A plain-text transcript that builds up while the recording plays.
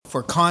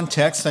for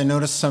context, I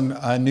noticed some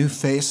new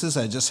faces.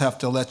 I just have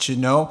to let you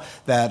know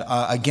that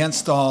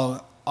against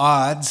all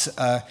odds,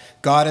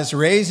 God is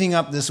raising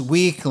up this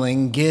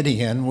weakling,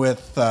 Gideon,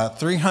 with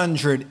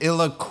 300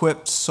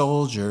 ill-equipped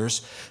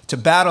soldiers to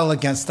battle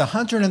against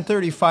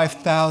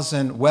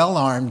 135,000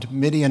 well-armed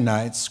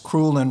Midianites,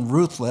 cruel and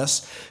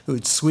ruthless,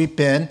 who'd sweep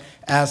in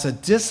as a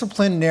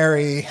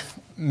disciplinary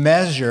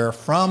measure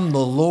from the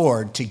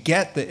Lord to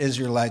get the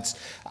Israelites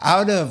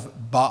out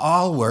of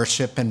Baal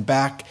worship and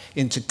back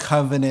into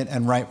covenant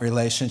and right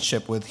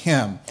relationship with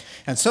him.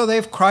 And so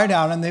they've cried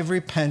out and they've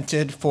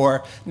repented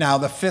for now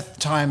the fifth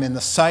time in the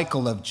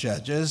cycle of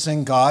Judges.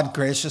 And God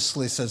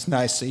graciously says,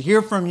 nice to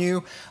hear from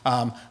you.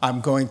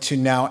 I'm going to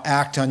now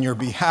act on your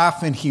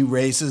behalf. And he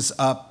raises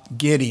up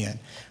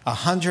Gideon.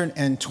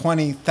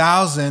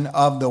 120,000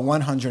 of the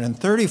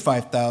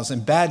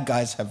 135,000 bad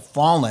guys have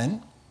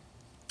fallen.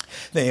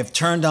 They have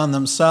turned on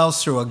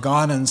themselves through a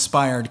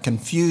God-inspired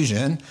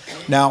confusion.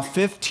 Now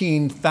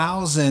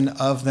 15,000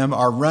 of them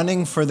are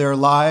running for their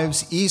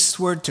lives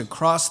eastward to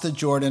cross the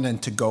Jordan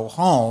and to go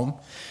home.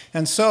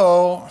 And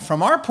so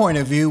from our point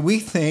of view, we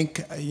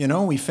think,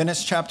 we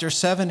finished chapter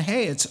 7.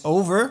 Hey, it's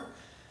over.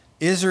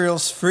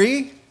 Israel's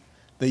free.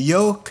 The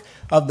yoke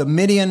of the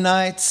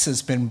Midianites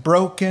has been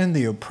broken.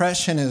 The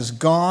oppression is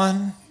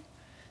gone.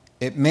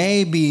 It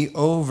may be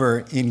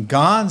over in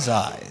God's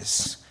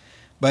eyes,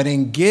 but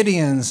in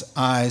Gideon's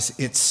eyes,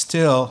 it's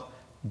still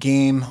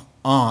game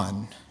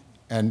on.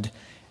 And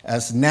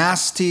as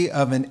nasty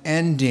of an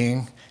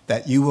ending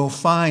that you will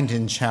find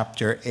in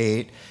chapter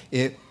 8,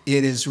 it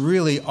is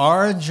really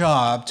our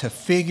job to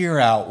figure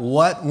out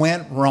what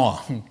went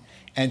wrong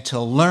and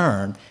to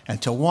learn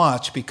and to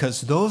watch,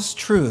 because those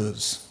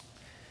truths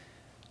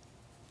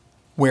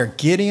where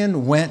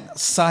Gideon went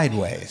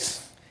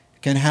sideways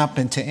can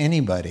happen to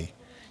anybody.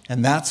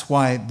 And that's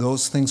why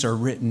those things are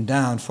written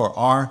down for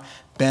our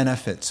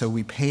benefit, so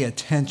we pay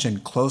attention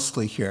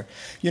closely here.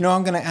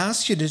 I'm going to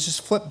ask you to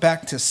just flip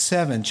back to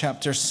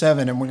chapter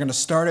 7, and we're going to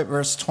start at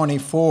verse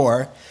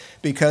 24,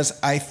 because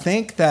I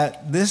think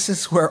that this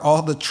is where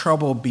all the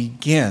trouble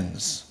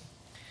begins.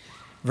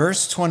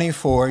 Verse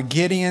 24,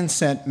 Gideon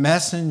sent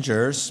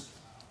messengers.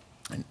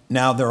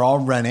 Now they're all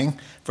running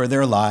for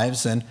their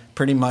lives, and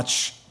pretty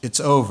much it's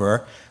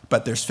over,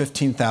 but there's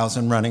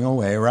 15,000 running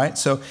away, right?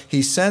 So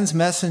he sends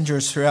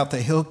messengers throughout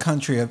the hill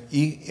country of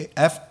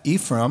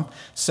Ephraim,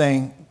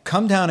 saying,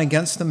 come down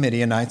against the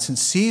Midianites and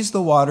seize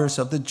the waters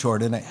of the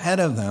Jordan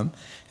ahead of them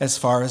as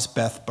far as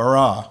Beth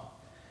Barah.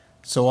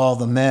 So all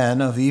the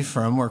men of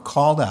Ephraim were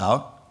called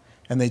out,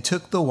 and they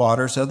took the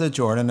waters of the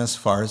Jordan as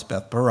far as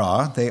Beth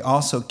Barah. They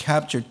also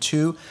captured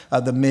 2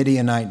 of the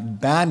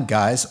Midianite bad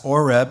guys,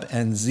 Oreb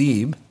and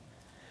Zeb.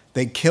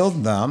 They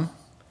killed them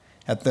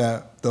at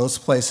those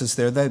places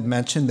there they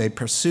mentioned. They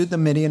pursued the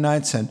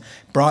Midianites and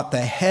brought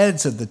the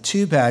heads of the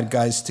 2 bad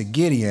guys to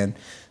Gideon,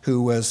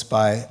 who was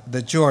by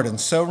the Jordan.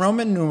 So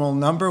Roman numeral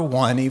number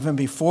 1, even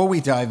before we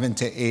dive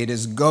into 8,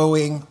 is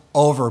going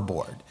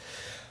overboard.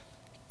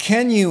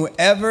 Can you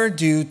ever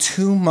do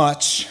too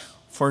much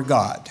for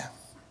God?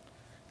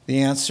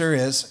 The answer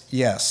is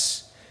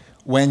yes.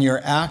 When you're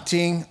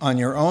acting on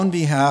your own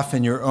behalf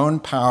in your own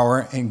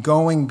power and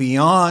going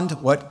beyond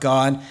what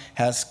God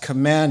has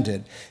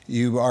commanded,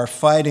 you are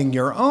fighting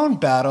your own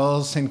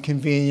battles and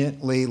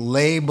conveniently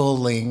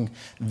labeling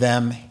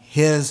them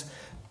his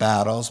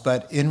battles.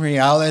 But in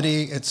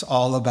reality, it's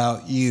all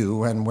about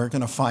you, and we're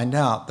going to find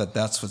out that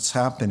that's what's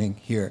happening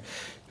here.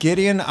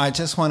 Gideon, I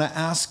just want to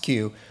ask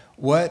you,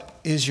 what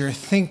is your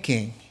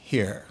thinking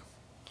here?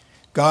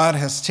 God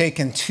has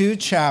taken 2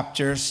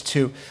 chapters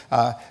to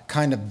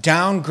kind of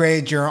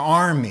downgrade your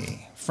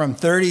army from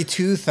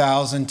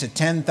 32,000 to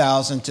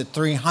 10,000 to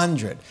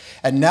 300.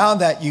 And now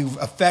that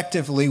you've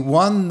effectively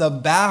won the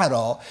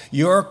battle,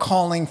 you're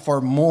calling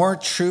for more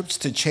troops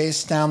to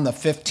chase down the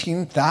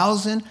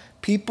 15,000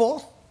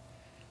 people?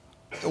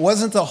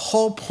 Wasn't the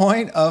whole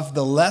point of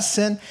the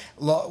lesson,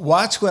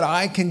 watch what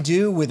I can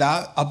do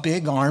without a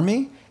big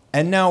army?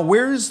 And now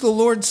where's the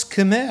Lord's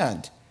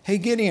command? Hey,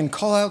 Gideon,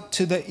 call out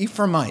to the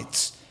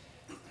Ephraimites.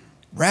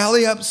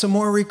 Rally up some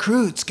more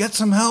recruits. Get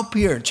some help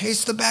here.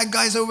 Chase the bad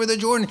guys over the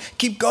Jordan.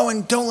 Keep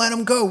going. Don't let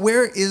them go.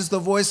 Where is the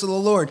voice of the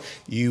Lord?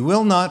 You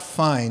will not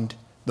find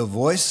the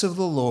voice of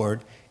the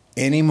Lord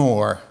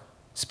anymore,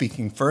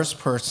 speaking first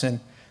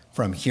person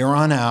from here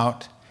on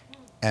out.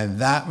 And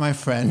that, my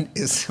friend,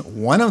 is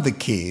one of the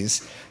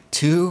keys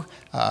to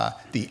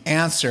the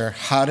answer.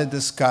 How did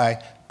this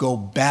guy go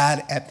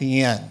bad at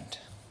the end?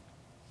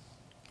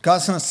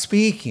 God's not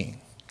speaking.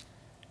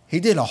 He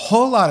did a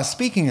whole lot of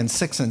speaking in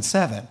 6 and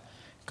 7.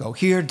 Go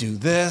here, do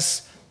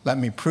this. Let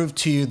me prove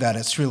to you that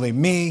it's really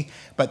me.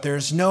 But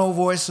there's no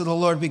voice of the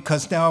Lord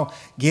because now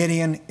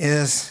Gideon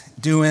is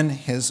doing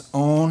his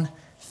own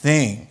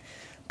thing.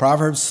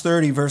 Proverbs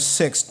 30, verse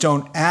 6,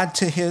 don't add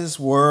to his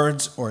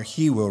words or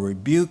he will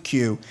rebuke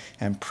you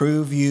and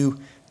prove you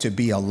to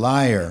be a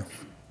liar.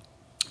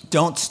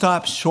 Don't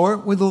stop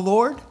short with the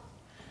Lord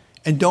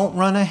and don't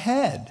run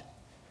ahead.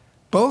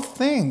 Both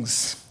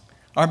things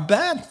are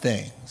bad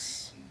things.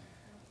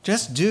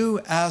 Just do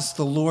as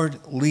the Lord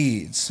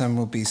leads and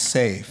we'll be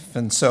safe.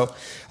 And so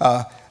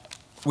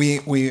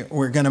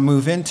we're going to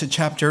move into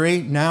chapter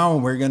 8 now,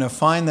 and we're going to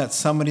find that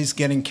somebody's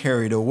getting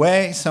carried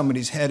away.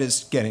 Somebody's head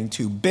is getting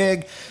too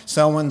big.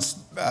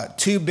 Someone's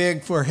too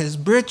big for his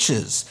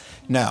britches.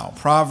 Now,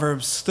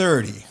 Proverbs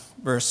 30,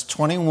 verse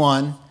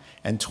 21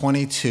 and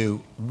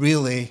 22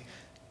 really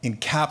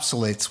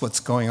encapsulates what's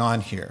going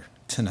on here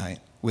tonight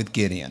with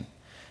Gideon.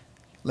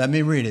 Let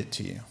me read it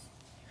to you.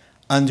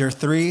 Under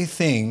 3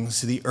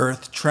 things the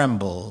earth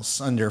trembles.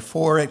 Under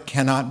 4 it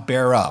cannot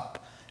bear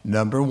up.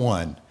 Number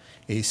 1,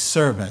 a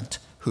servant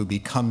who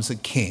becomes a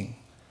king.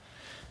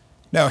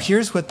 Now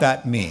here's what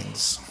that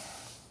means.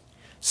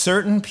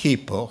 Certain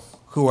people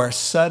who are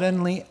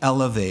suddenly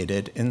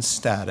elevated in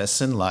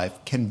status in life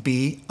can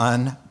be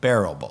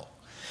unbearable.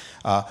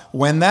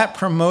 When that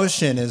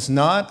promotion is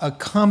not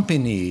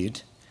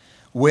accompanied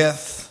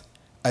with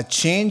a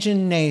change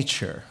in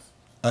nature,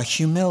 a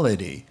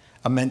humility,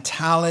 a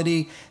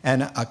mentality,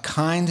 and a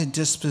kind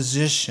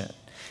disposition.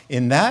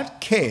 In that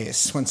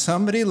case, when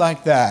somebody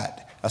like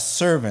that, a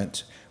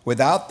servant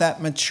without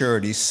that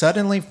maturity,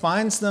 suddenly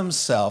finds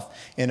themselves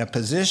in a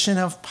position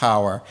of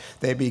power,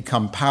 they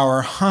become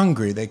power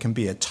hungry. They can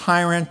be a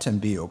tyrant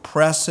and be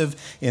oppressive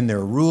in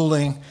their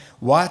ruling.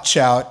 Watch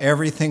out,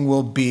 everything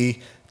will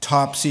be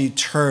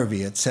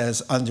topsy-turvy. It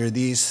says, under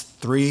these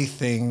 3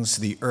 things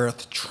the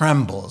earth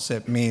trembles.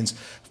 It means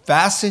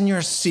fasten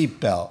your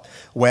seatbelt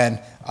when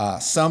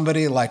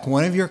somebody like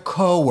one of your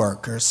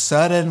coworkers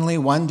suddenly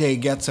one day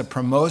gets a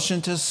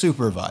promotion to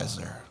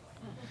supervisor.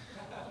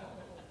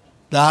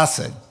 That's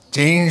a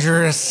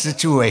dangerous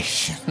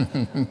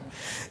situation.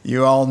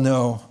 You all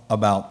know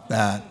about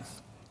that.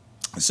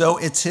 So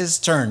it's his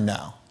turn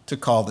now to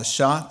call the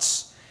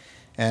shots,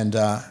 and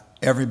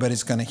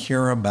everybody's going to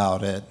hear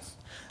about it.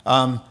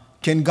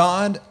 Can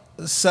God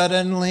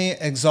suddenly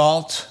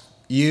exalt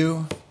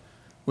you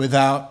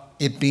without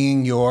it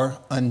being your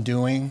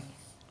undoing?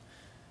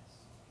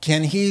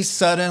 Can he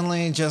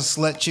suddenly just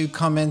let you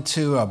come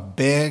into a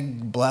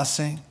big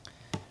blessing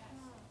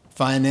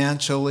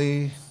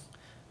financially,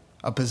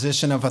 a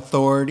position of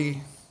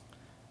authority,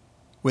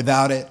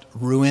 without it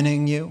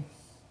ruining you?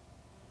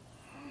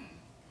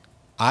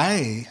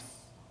 I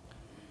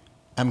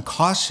am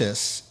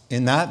cautious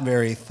in that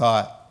very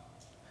thought,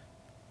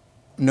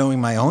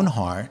 knowing my own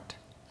heart.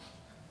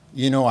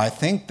 I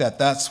think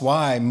that's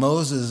why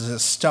Moses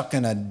is stuck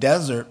in a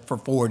desert for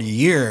 40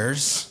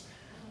 years,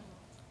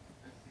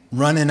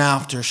 running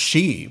after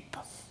sheep.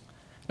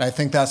 And I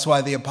think that's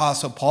why the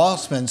Apostle Paul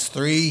spends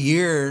 3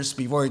 years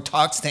before he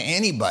talks to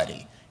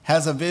anybody,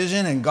 has a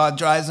vision, and God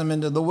drives him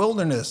into the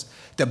wilderness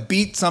to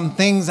beat some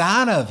things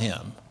out of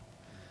him.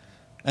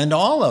 And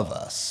all of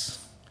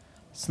us.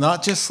 It's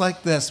not just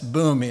like this,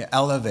 boom, he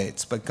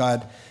elevates, but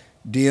God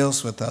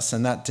deals with us,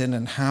 and that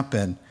didn't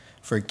happen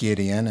for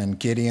Gideon. And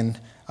Gideon,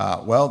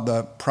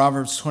 the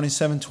Proverbs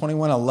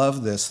 27:21, I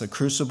love this. The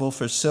crucible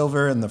for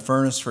silver and the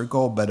furnace for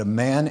gold, but a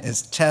man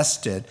is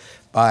tested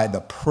by the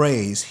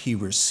praise he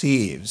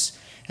receives.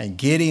 And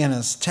Gideon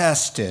is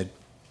tested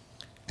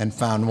and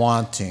found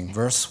wanting.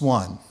 Verse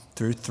 1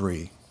 through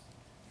 3.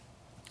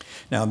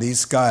 Now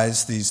these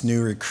guys, these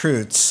new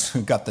recruits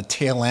who got the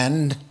tail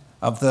end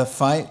of the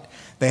fight,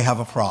 they have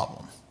a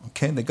problem.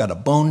 Okay, they got a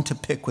bone to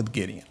pick with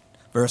Gideon.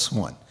 Verse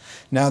 1.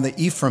 Now the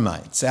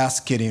Ephraimites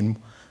asked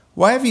Gideon,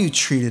 why have you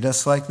treated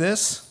us like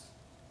this?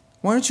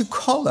 Why didn't you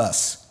call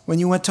us when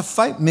you went to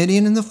fight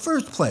Midian in the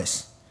first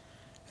place?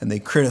 And they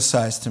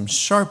criticized him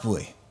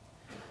sharply.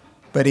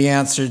 But he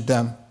answered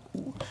them,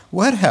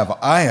 what have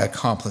I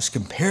accomplished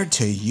compared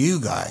to you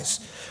guys?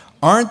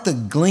 Aren't the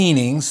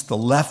gleanings, the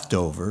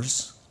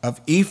leftovers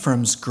of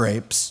Ephraim's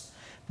grapes,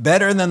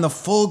 better than the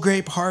full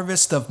grape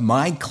harvest of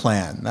my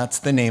clan? That's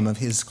the name of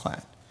his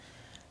clan.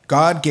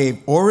 God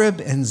gave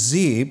Oreb and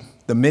Zeb,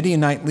 the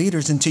Midianite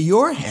leaders, into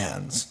your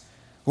hands.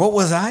 What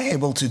was I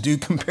able to do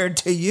compared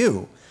to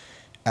you?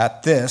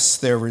 At this,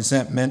 their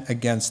resentment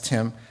against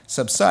him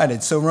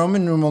subsided. So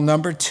Roman numeral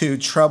number 2,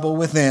 trouble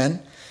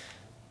within.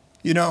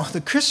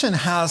 The Christian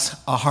has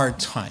a hard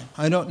time.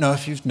 I don't know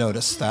if you've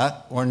noticed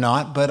that or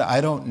not, but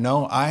I don't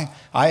know. I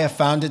have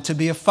found it to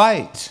be a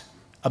fight,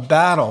 a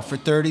battle for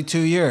 32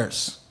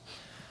 years.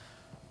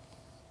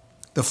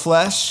 The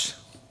flesh,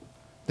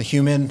 the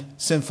human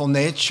sinful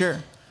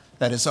nature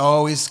that is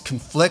always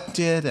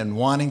conflicted and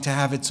wanting to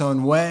have its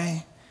own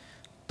way.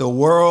 The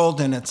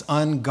world and its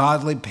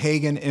ungodly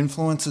pagan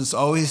influence is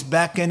always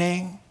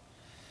beckoning.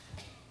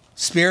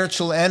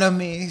 Spiritual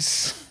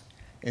enemies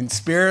in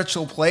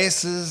spiritual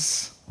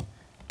places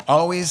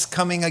always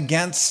coming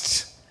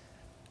against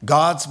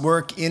God's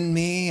work in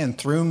me and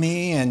through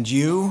me and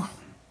you.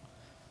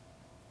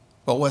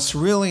 But what's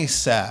really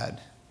sad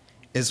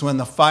is when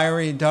the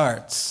fiery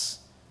darts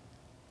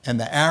and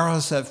the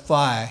arrows that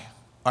fly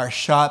are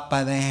shot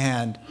by the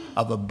hand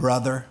of a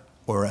brother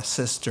or a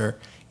sister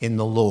in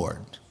the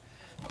Lord.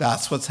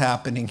 That's what's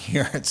happening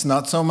here. It's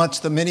not so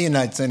much the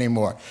Midianites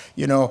anymore.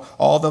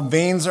 All the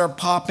veins are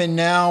popping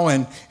now,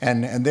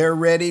 and they're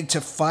ready to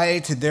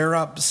fight. They're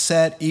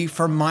upset.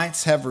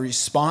 Ephraimites have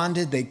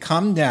responded. They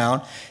come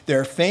down.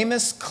 They're a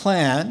famous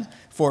clan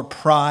for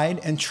pride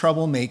and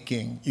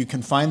troublemaking. You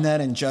can find that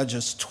in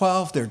Judges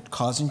 12. They're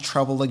causing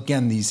trouble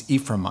again, these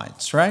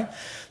Ephraimites, right?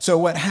 So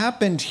what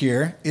happened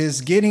here is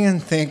Gideon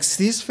thinks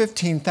these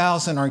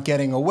 15,000 are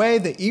getting away.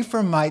 The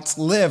Ephraimites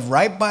live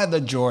right by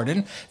the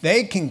Jordan.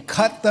 They can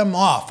cut them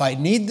off. I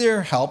need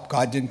their help.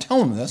 God didn't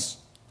tell him this,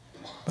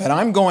 but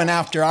I'm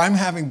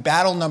having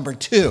battle number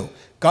 2.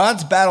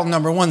 God's battle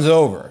number 1's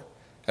over.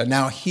 And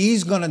now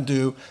he's going to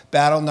do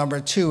battle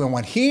number 2. And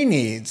what he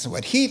needs,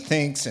 what he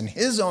thinks in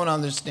his own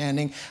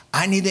understanding,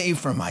 I need the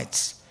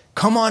Ephraimites.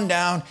 Come on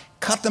down,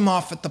 cut them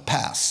off at the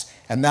pass.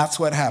 And that's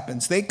what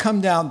happens. They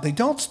come down. They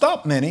don't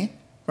stop many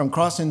from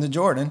crossing the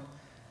Jordan.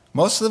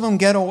 Most of them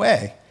get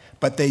away.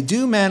 But they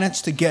do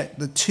manage to get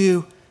the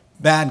 2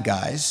 bad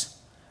guys.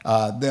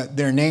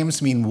 Their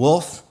names mean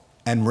wolf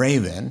and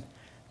raven.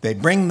 They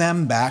bring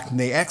them back and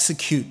they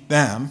execute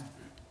them.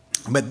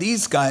 But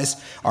these guys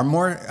are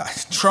more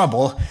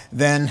trouble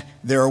than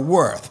they're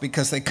worth,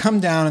 because they come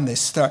down and they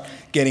start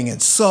getting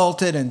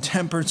insulted and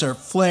tempers are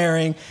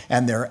flaring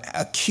and they're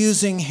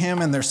accusing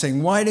him and they're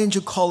saying, why didn't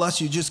you call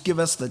us? You just give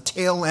us the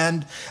tail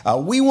end.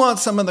 We want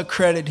some of the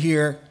credit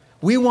here.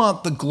 We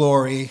want the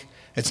glory.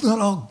 It's not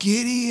all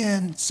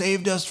Gideon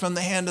saved us from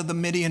the hand of the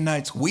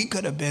Midianites. We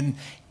could have been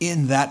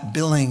in that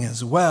billing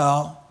as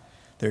well.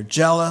 They're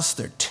jealous.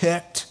 They're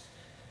ticked.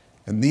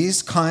 And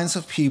these kinds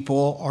of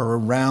people are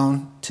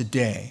around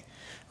today.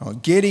 Well,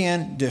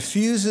 Gideon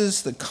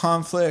diffuses the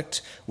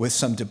conflict with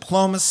some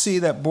diplomacy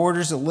that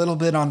borders a little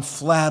bit on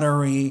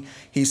flattery.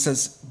 He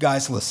says,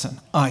 guys, listen,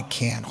 I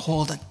can't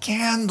hold a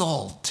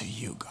candle to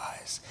you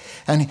guys.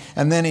 And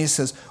then he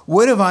says,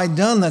 what have I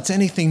done that's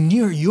anything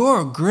near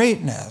your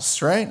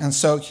greatness, right? And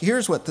so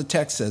here's what the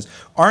text says.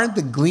 Aren't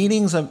the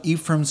gleanings of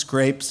Ephraim's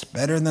grapes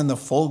better than the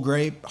full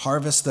grape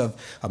harvest of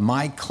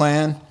my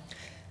clan?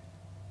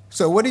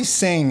 So what he's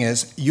saying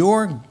is,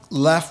 your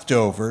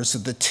leftovers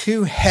of the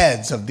 2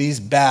 heads of these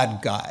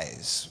bad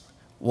guys,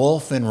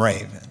 wolf and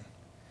raven,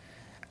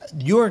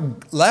 your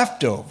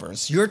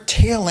leftovers, your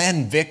tail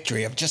end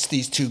victory of just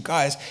these 2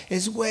 guys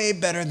is way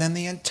better than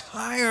the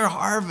entire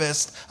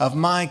harvest of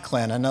my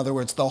clan. In other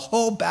words, the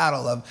whole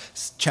battle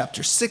of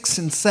chapter 6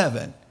 and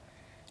 7.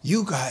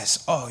 You guys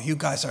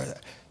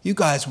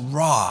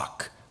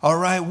rock. All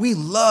right, we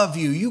love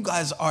you. You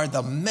guys are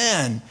the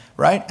men,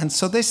 right? And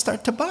so they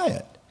start to buy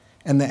it.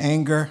 And the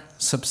anger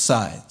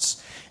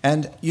subsides.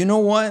 And you know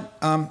what?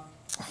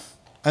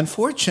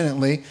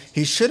 Unfortunately,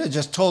 he should have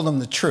just told them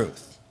the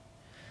truth.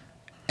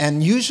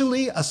 And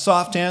usually a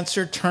soft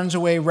answer turns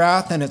away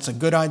wrath, and it's a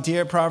good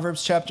idea,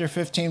 Proverbs chapter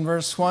 15,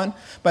 verse 1.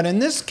 But in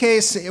this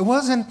case, it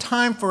wasn't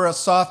time for a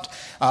soft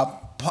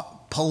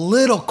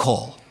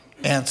political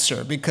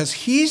answer, because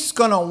he's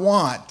going to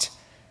want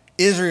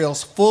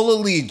Israel's full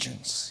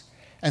allegiance.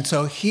 And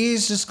so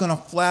he's just going to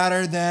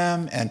flatter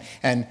them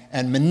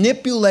and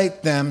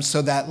manipulate them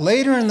so that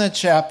later in the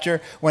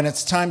chapter, when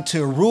it's time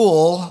to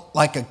rule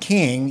like a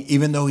king,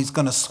 even though he's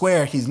going to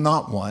swear he's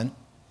not one,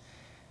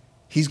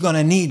 he's going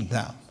to need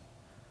them.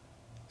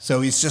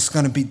 So he's just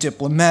going to be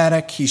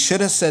diplomatic. He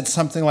should have said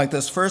something like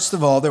this. First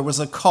of all, there was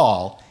a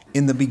call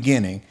in the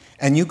beginning,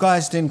 and you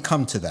guys didn't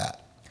come to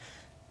that.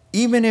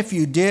 Even if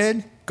you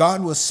did,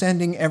 God was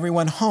sending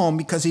everyone home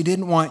because he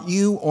didn't want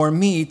you or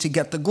me to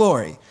get the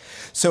glory.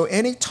 So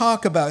any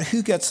talk about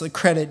who gets the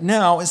credit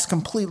now is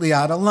completely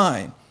out of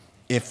line.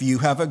 If you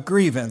have a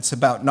grievance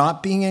about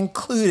not being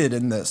included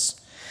in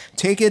this,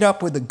 take it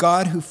up with the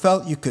God who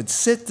felt you could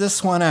sit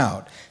this one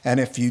out. And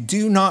if you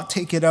do not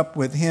take it up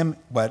with him,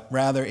 but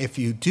rather if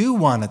you do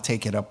want to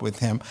take it up with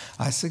him,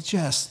 I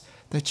suggest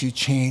that you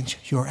change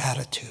your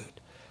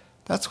attitude.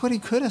 That's what he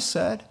could have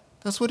said.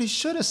 That's what he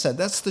should have said.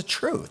 That's the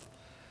truth.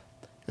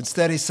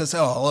 Instead, he says,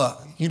 oh,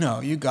 look,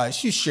 you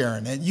guys, you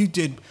sharing it. You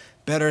did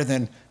better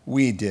than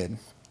we did.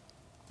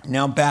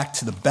 Now back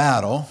to the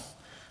battle,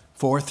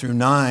 4 through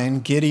 9,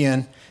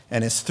 Gideon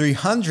and his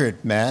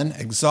 300 men,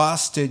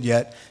 exhausted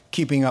yet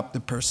keeping up the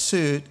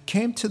pursuit,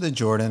 came to the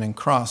Jordan and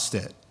crossed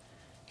it.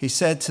 He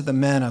said to the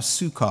men of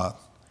Succoth,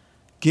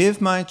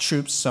 give my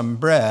troops some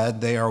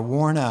bread, they are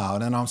worn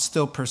out, and I'm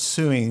still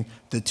pursuing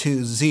the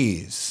 2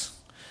 Z's.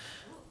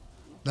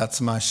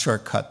 That's my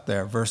shortcut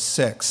there, verse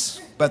 6.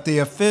 But the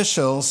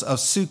officials of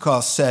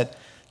Succoth said,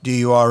 do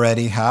you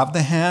already have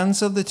the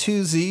hands of the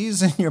 2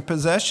 Z's in your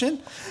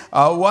possession?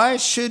 Why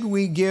should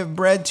we give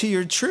bread to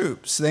your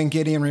troops? Then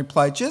Gideon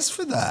replied, just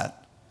for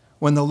that.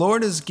 When the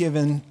Lord has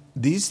given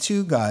these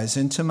 2 guys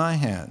into my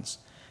hands,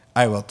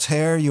 I will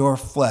tear your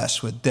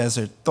flesh with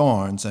desert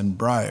thorns and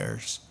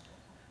briars.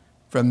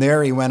 From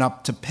there he went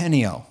up to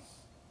Peniel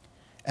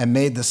and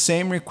made the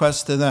same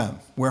request to them.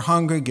 We're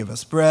hungry, give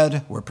us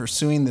bread. We're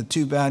pursuing the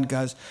 2 bad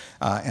guys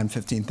and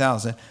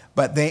 15,000.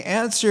 But they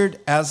answered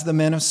as the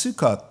men of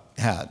Succoth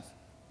had.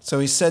 So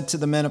he said to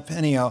the men of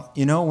Peniel,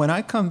 when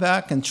I come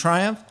back in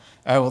triumph,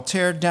 I will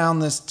tear down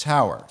this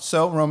tower.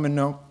 So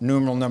Roman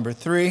numeral number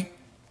 3,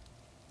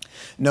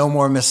 no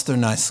more Mr.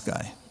 Nice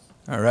Guy.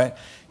 All right?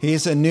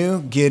 He's a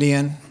new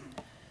Gideon,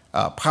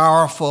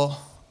 powerful,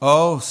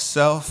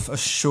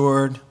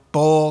 self-assured,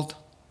 bold,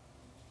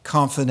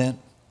 confident,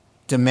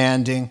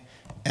 demanding,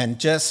 and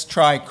just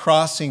try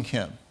crossing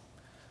him.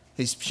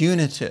 He's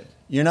punitive.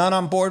 You're not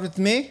on board with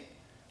me?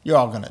 You're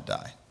all going to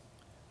die.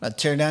 I'll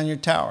tear down your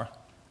tower.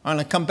 I'm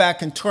going to come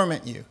back and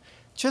torment you.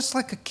 Just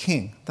like a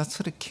king. That's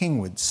what a king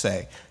would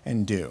say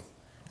and do.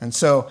 And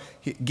so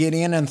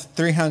Gideon and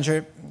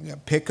 300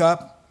 pick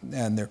up,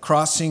 and they're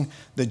crossing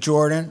the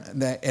Jordan.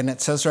 And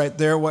it says right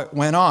there what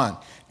went on.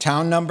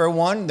 Town number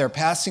 1, they're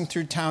passing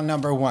through town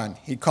number 1.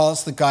 He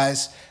calls the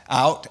guys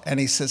out, and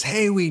he says,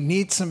 hey, we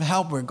need some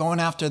help. We're going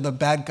after the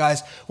bad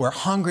guys. We're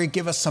hungry.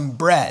 Give us some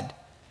bread.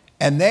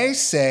 And they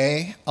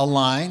say a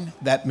line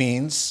that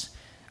means,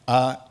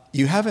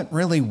 you haven't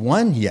really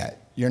won yet.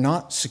 You're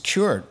not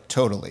secured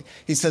totally.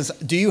 He says,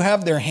 do you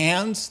have their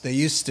hands? They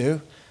used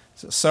to.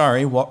 So,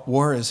 sorry,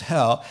 war is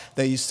hell.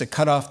 They used to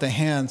cut off the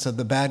hands of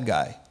the bad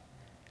guy.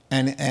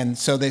 And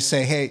so they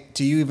say, hey,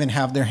 do you even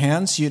have their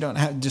hands? You don't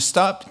have to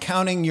stop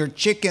counting your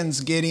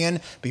chickens, Gideon,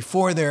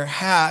 before they're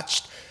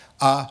hatched.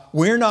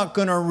 We're not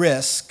going to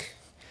risk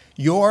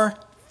your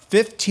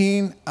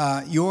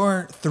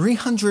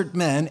 300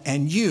 men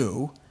and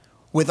you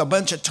with a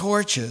bunch of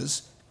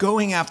torches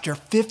going after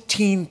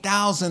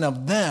 15,000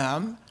 of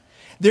them.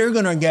 They're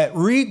going to get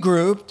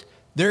regrouped.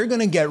 They're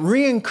going to get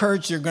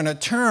re-encouraged. They're going to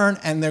turn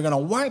and they're going to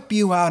wipe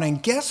you out.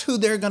 And guess who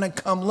they're going to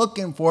come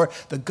looking for?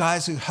 The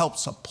guys who help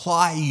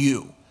supply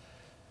you.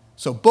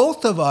 So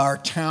both of our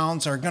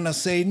towns are going to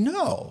say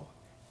no.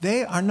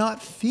 They are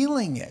not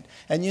feeling it.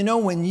 And you know,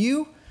 when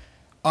you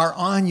are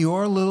on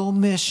your little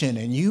mission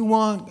and you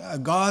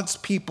want God's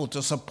people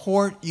to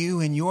support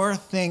you in your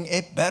thing,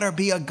 it better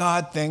be a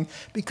God thing,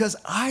 because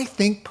I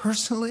think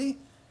personally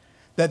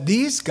that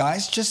these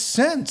guys just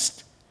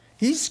sensed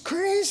he's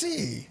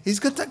crazy. He's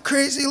got that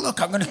crazy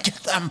look. I'm going to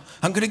get them.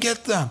 I'm going to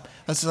get them.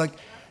 It's like,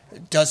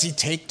 does he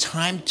take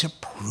time to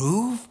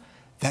prove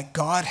that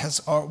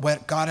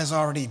what God has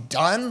already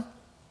done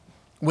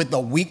with the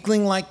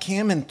weakling like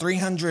him and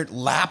 300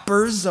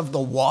 lappers of the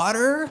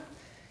water?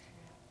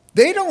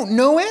 They don't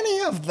know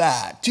any of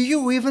that. Do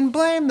you even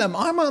blame them?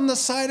 I'm on the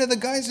side of the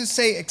guys who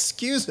say,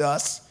 excuse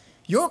us,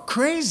 you're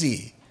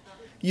crazy.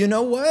 You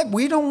know what?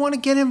 We don't want to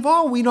get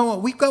involved.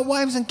 We've got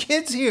wives and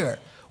kids here.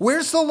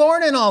 Where's the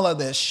Lord in all of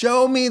this?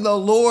 Show me the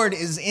Lord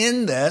is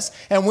in this,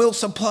 and we'll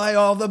supply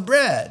all the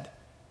bread.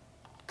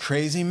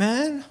 Crazy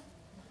man?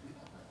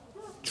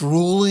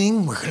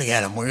 Drooling? We're going to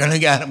get him. We're going to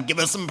get him. Give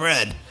us some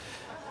bread.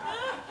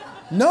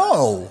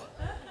 No.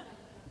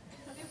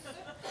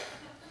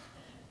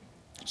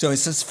 So he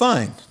says,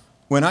 fine.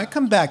 When I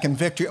come back in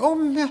victory, oh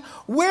man,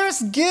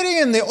 where's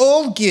Gideon, the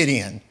old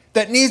Gideon,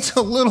 that needs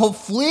a little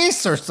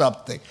fleece or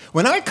something?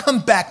 When I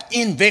come back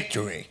in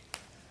victory,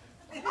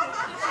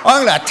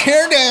 I'm going to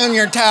tear down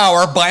your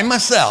tower by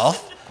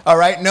myself, all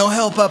right? No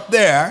help up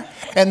there.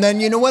 And then,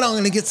 you know what? I'm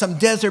going to get some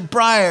desert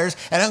briars,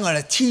 and I'm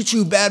going to teach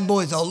you bad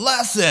boys a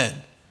lesson.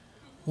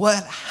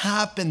 What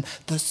happened?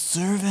 The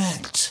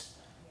servant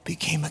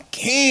became a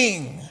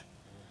king.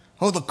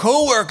 Oh, the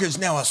co-worker's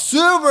now a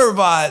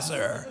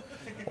supervisor.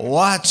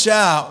 Watch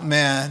out,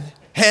 man.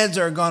 Heads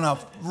are going to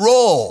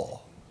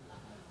roll.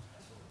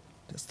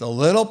 Just a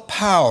little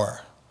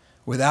power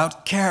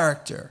without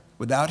character,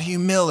 without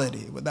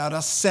humility, without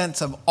a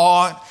sense of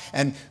awe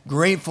and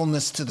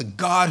gratefulness to the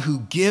God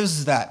who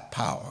gives that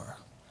power.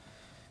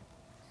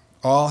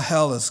 All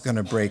hell is going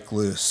to break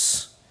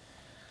loose.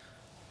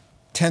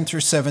 10 through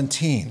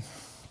 17.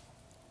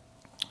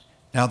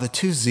 Now the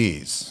two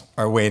Z's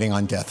are waiting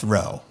on death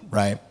row,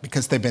 right?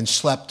 Because they've been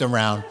schlepped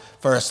around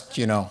first,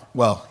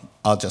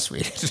 I'll just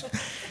read it.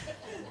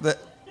 The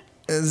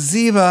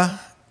Zeba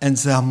and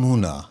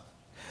Zalmunna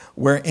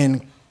were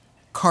in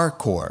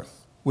Karkor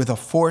with a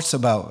force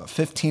of about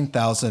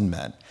 15,000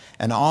 men,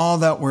 and all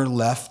that were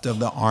left of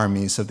the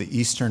armies of the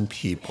eastern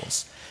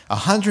peoples.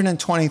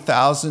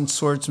 120,000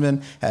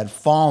 swordsmen had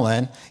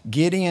fallen.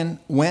 Gideon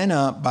went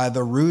up by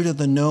the route of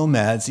the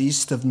nomads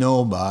east of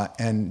Nobah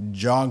and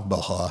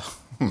Jogbehah.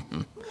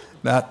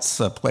 That's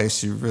a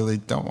place you really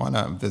don't want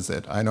to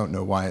visit. I don't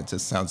know why, it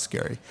just sounds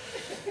scary.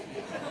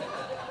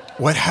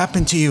 What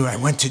happened to you? I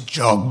went to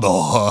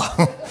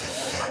Jogbehah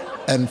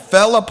and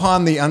fell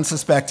upon the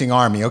unsuspecting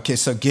army. Okay,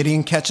 so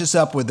Gideon catches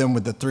up with them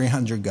with the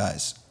 300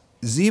 guys.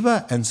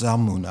 Zeba and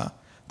Zalmunna,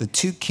 the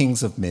two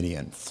kings of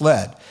Midian,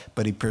 fled,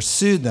 but he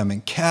pursued them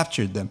and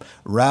captured them,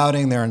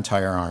 routing their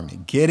entire army.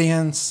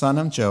 Gideon, son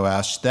of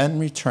Joash, then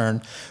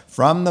returned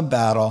from the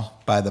battle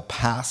by the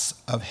pass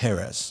of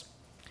Heres.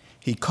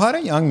 He caught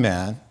a young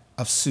man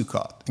of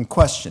Succoth and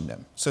questioned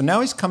him. So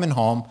now he's coming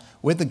home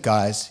with the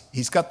guys.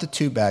 He's got the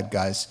two bad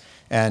guys,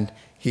 and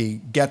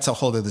he gets a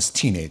hold of this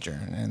teenager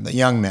and the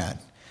young man.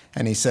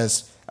 And he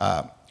says,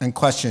 and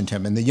questioned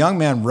him. And the young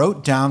man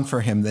wrote down for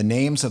him the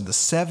names of the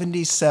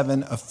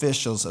 77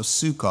 officials of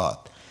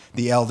Succoth,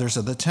 the elders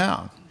of the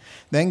town.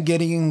 Then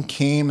Gideon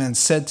came and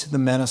said to the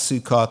men of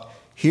Succoth,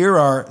 Here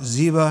are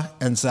Zebah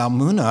and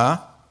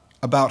Zalmunna,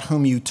 about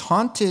whom you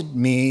taunted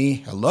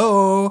me,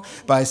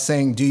 by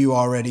saying, do you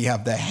already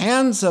have the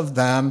hands of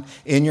them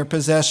in your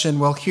possession?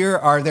 Well, here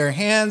are their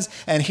hands,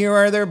 and here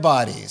are their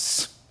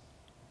bodies.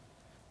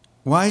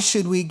 Why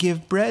should we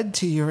give bread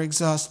to your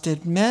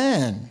exhausted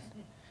men?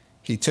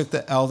 He took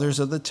the elders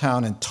of the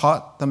town and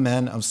taught the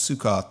men of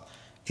Succoth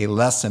a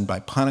lesson by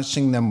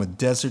punishing them with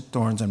desert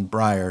thorns and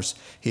briars.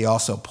 He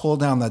also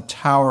pulled down the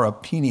tower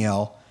of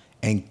Peniel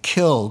and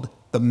killed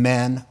the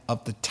men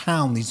of the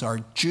town. These are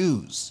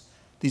Jews.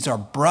 These are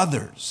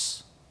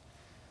brothers.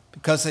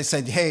 Because they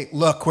said, hey,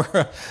 look,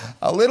 we're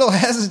a little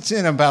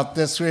hesitant about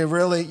this. We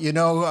really,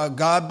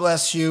 God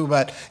bless you.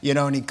 But,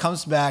 and he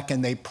comes back,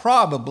 and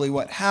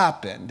what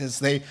happened is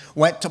they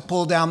went to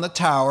pull down the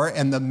tower,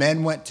 and the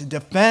men went to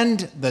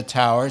defend the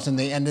towers, and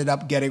they ended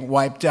up getting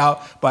wiped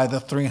out by the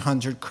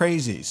 300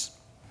 crazies.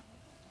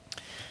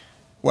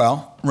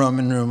 Well,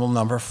 Roman numeral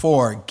number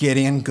 4,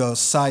 Gideon goes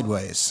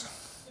sideways.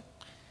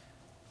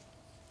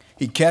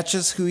 He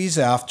catches who he's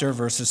after,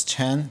 verses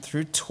 10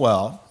 through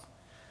 12.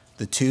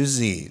 The 2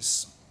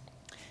 Z's.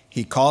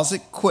 He calls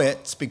it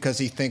quits because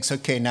he thinks,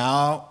 okay,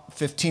 now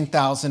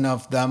 15,000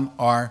 of them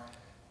are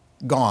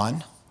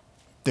gone.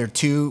 They're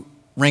 2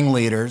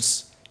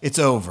 ringleaders. It's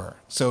over.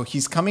 So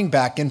he's coming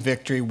back in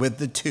victory with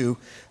the 2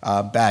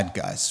 bad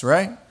guys,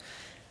 right?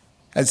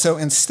 And so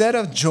instead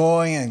of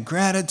joy and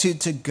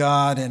gratitude to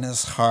God in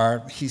his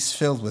heart, he's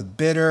filled with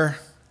bitter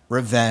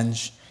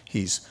revenge.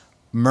 He's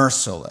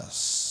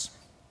merciless.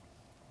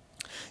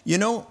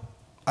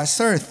 I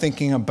started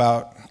thinking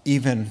about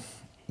even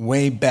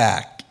way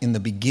back in the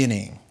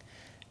beginning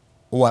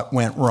what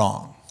went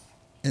wrong.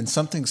 And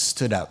something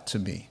stood out to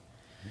me.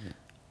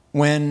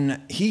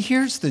 When he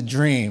hears the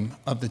dream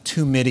of the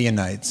 2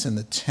 Midianites in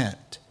the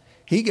tent,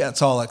 he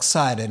gets all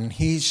excited, and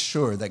he's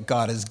sure that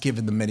God has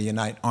given the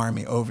Midianite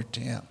army over to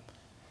him.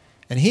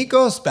 And he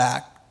goes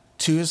back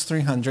to his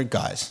 300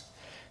 guys,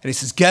 and he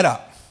says, get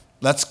up,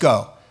 let's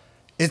go.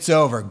 It's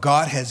over.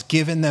 God has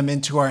given them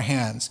into our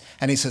hands.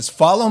 And he says,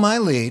 follow my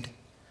lead.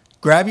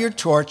 Grab your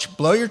torch,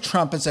 blow your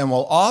trumpets, and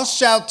we'll all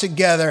shout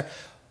together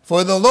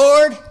for the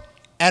Lord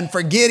and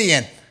for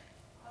Gideon.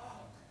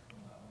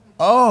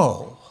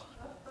 Oh,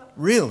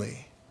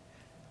 really?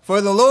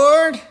 For the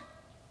Lord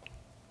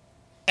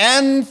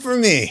and for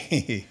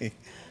me.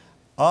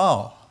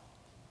 Oh,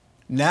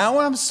 now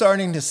I'm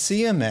starting to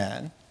see a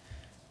man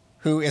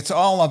who it's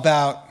all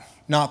about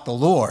not the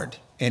Lord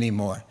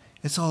anymore.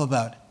 It's all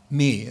about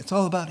me. It's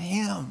all about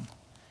him.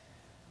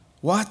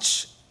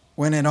 Watch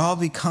when it all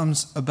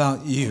becomes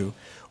about you.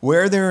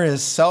 Where there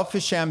is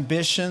selfish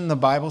ambition, the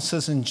Bible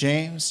says in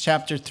James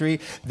chapter 3,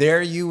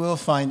 there you will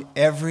find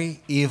every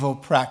evil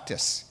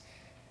practice.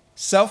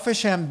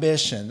 Selfish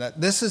ambition,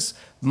 that this is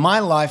my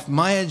life,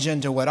 my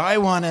agenda, what I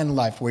want in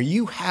life. Where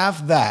you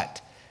have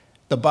that,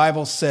 the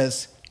Bible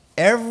says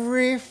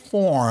every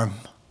form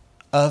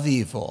of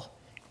evil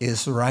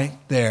is right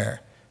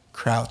there,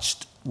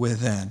 crouched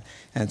within.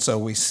 And so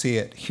we see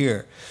it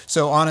here.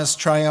 So on his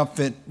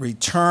triumphant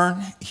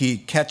return, he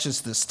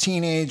catches this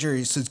teenager.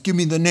 He says, give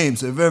me the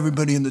names of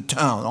everybody in the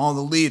town, all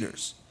the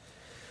leaders.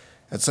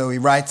 And so he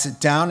writes it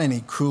down, and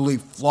he cruelly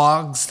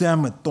flogs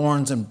them with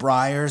thorns and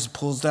briars,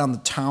 pulls down the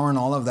tower and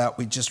all of that.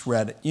 We just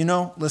read it.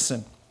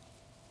 Listen,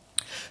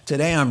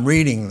 today I'm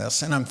reading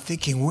this, and I'm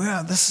thinking,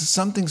 wow,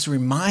 something's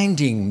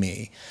reminding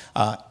me.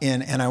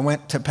 And I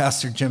went to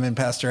Pastor Jim and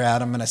Pastor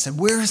Adam, and I said,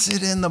 where is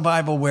it in the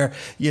Bible where,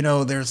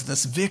 there's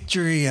this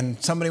victory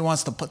and somebody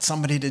wants to put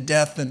somebody to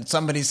death, and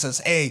somebody says,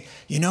 hey,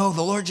 the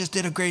Lord just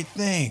did a great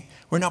thing.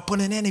 We're not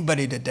putting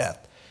anybody to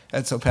death.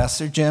 And so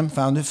Pastor Jim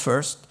found it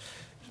first,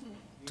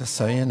 just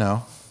so you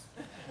know.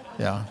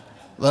 Yeah.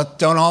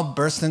 Don't all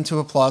burst into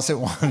applause at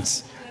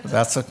once.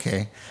 That's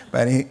okay.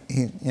 But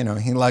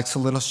he likes a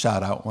little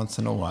shout out once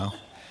in a while.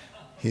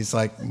 He's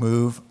like,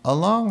 move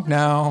along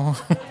now.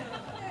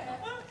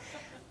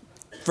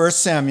 1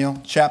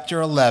 Samuel chapter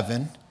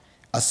 11,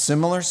 a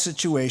similar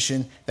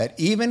situation that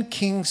even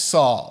King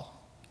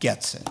Saul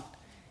gets in.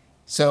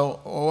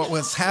 So what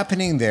was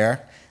happening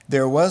there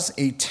was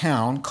a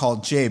town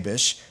called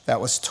Jabesh that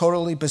was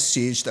totally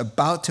besieged,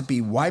 about to be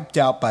wiped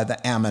out by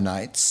the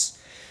Ammonites.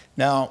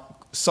 Now,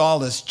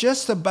 Saul is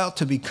just about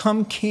to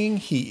become king.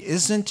 He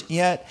isn't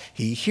yet.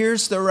 He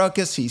hears the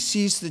ruckus. He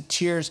sees the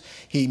tears.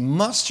 He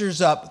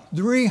musters up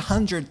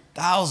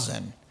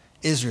 300,000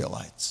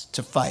 Israelites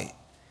to fight.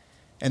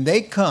 And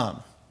they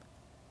come,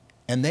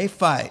 and they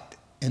fight,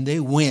 and they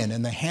win.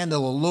 And the hand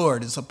of the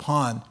Lord is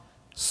upon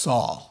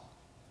Saul.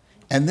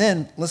 And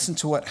then listen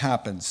to what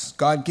happens.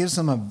 God gives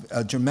them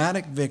a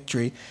dramatic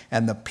victory.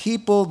 And the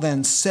people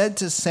then said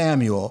to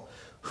Samuel,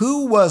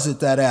 who was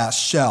it that asked,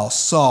 shall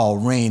Saul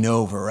reign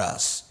over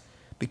us?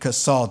 Because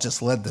Saul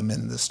just led them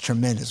in this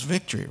tremendous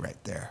victory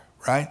right there,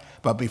 right?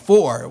 But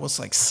before, it was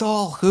like,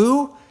 Saul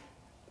who?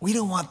 We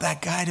don't want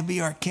that guy to be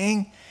our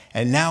king.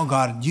 And now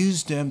God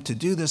used him to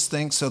do this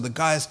thing. So the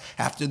guys,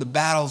 after the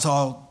battle's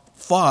all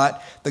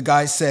fought, the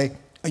guys say,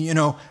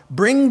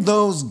 bring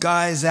those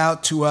guys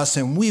out to us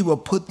and we will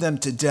put them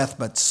to death.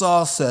 But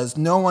Saul says,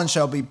 no one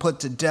shall be put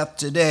to death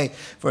today,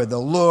 for the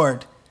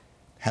Lord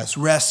has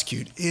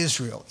rescued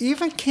Israel.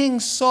 Even King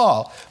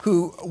Saul,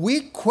 who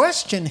we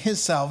question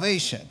his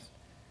salvation.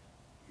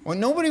 Well,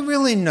 nobody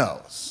really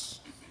knows.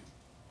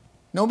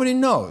 Nobody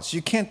knows.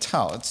 You can't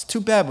tell. It's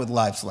too bad with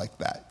lives like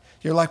that.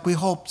 You're like, we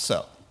hope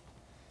so.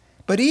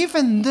 But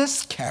even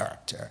this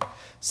character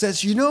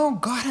says,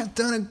 God has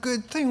done a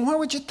good thing. Why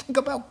would you think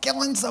about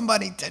killing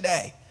somebody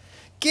today?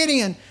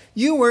 Gideon,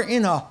 you were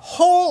in a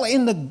hole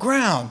in the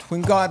ground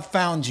when God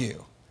found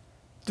you,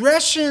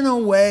 threshing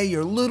away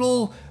your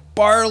little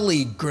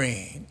barley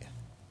grain.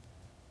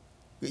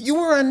 You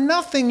were a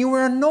nothing. You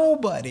were a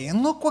nobody.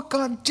 And look what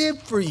God did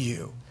for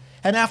you.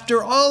 And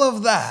after all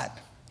of that,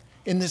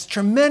 in this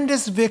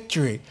tremendous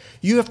victory,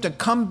 you have to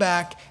come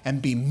back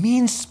and be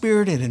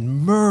mean-spirited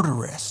and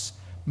murderous,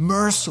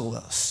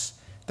 merciless.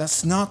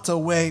 That's not the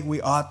way we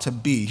ought to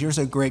be. Here's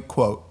a great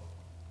quote.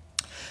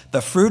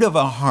 The fruit of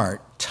a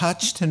heart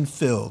touched and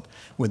filled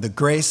with the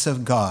grace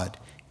of God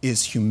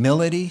is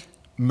humility,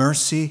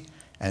 mercy,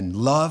 and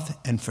love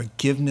and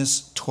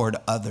forgiveness toward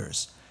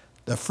others.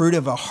 The fruit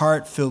of a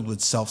heart filled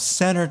with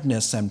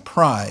self-centeredness and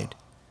pride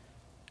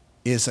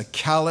is a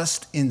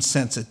calloused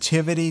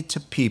insensitivity to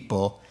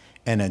people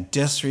and a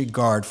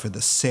disregard for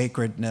the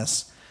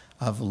sacredness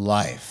of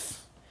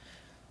life.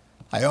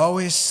 I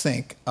always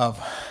think of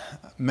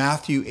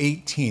Matthew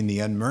 18, the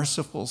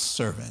unmerciful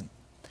servant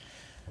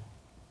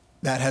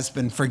that has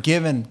been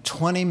forgiven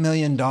 $20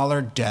 million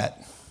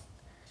debt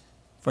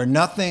for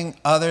nothing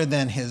other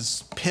than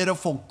his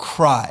pitiful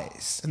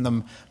cries. And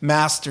the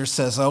master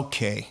says,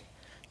 okay,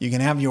 you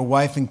can have your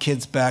wife and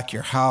kids back,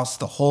 your house,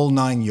 the whole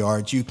 9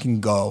 yards. You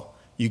can go.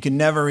 You can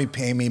never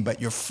repay me,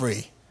 but you're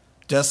free,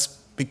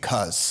 just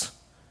because.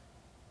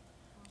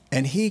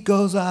 And he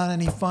goes out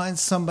and he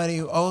finds somebody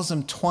who owes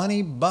him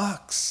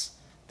 $20.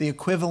 The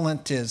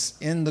equivalent is,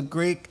 in the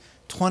Greek,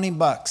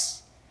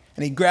 $20.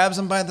 And he grabs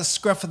him by the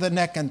scruff of the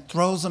neck and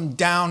throws him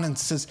down and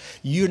says,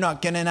 you're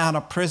not getting out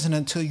of prison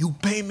until you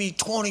pay me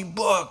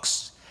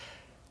 $20.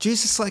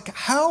 Jesus is like,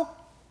 how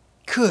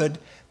could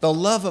the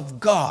love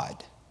of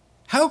God,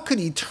 how could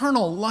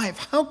eternal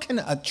life, how can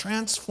a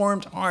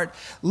transformed heart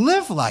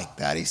live like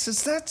that? He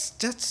says,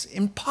 that's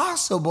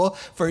impossible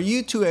for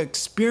you to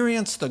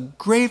experience the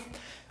great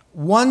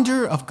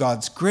wonder of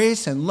God's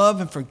grace and love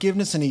and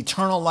forgiveness and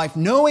eternal life,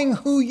 knowing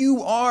who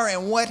you are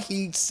and what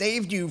he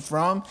saved you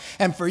from,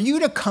 and for you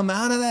to come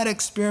out of that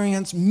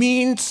experience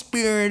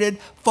mean-spirited,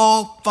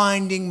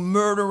 fault-finding,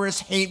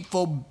 murderous,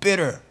 hateful,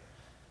 bitter.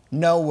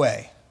 No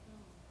way.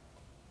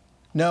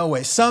 No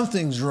way.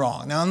 Something's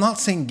wrong. Now, I'm not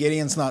saying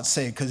Gideon's not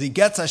saved, because he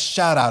gets a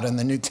shout out in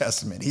the New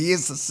Testament. He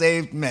is a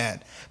saved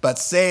man, but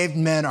saved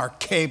men are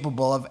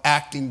capable of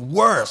acting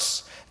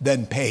worse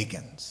than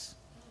pagans.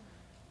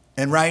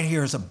 And right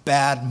here is a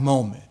bad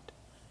moment.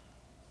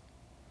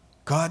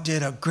 God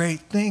did a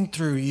great thing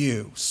through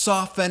you.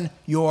 Soften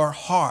your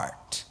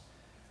heart.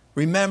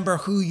 Remember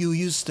who you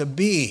used to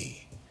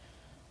be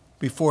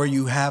before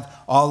you have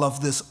all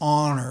of this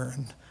honor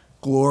and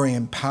glory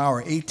and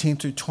power. 18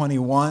 through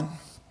 21.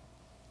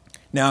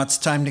 Now it's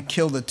time to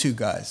kill the two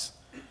guys.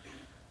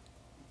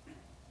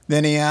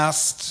 Then he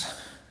asked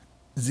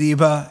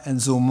Zeba and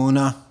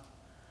Zalmunna,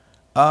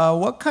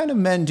 what kind of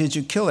men did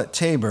you kill at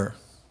Tabor?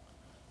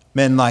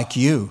 Men like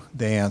you,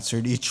 they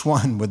answered, each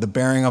one with the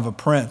bearing of a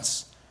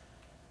prince.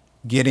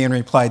 Gideon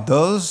replied,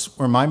 those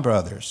were my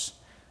brothers,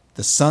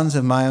 the sons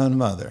of my own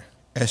mother.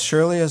 As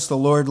surely as the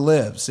Lord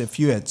lives, if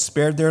you had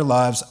spared their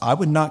lives, I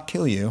would not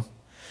kill you.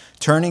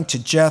 Turning to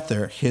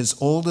Jether, his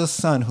oldest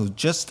son, who's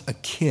just a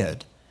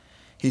kid,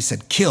 he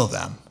said, kill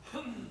them.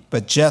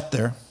 But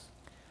Jether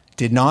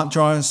did not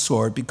draw his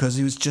sword because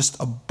he was just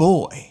a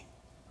boy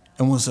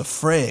and was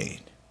afraid.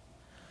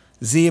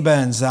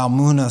 Zeba and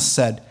Zalmunna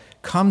said,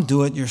 come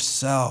do it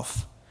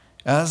yourself.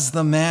 As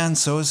the man,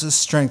 so is his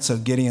strength. So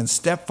Gideon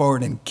stepped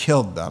forward and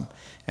killed them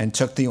and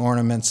took the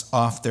ornaments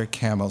off their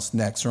camels'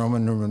 necks.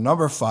 Roman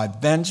number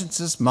 5, vengeance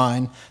is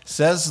mine,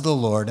 says the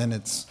Lord. And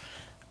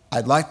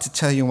I'd like to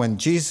tell you, when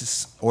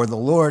Jesus or the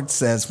Lord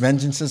says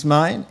vengeance is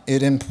mine,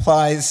 it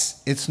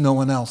implies it's no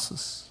one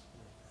else's.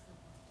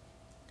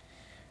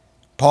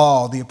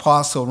 Paul, the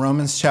apostle,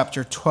 Romans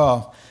chapter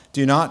 12,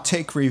 do not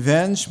take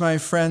revenge, my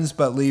friends,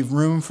 but leave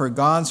room for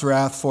God's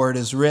wrath, for it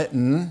is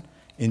written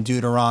in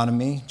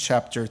Deuteronomy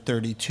chapter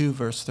 32,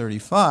 verse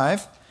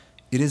 35,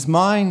 it is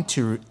mine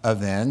to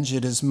avenge,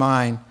 it is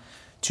mine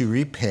to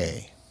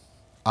repay.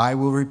 I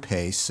will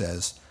repay,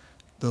 says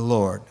the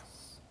Lord.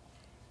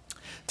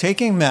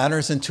 Taking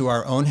matters into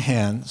our own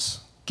hands,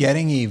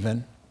 getting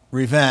even,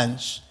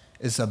 revenge,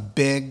 is a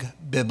big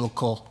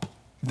biblical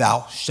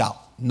thou shalt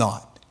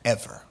not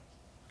ever.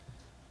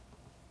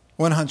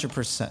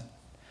 100%.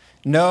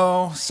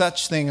 No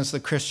such thing as the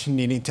Christian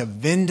needing to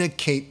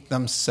vindicate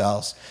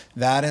themselves.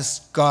 That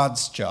is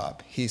God's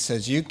job. He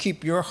says, you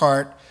keep your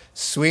heart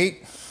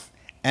sweet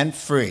and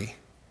free.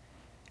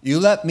 You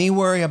let me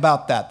worry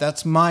about that.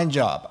 That's my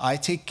job. I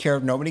take care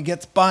of, nobody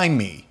gets by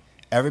me.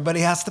 Everybody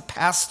has to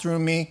pass through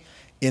me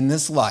in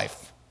this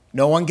life.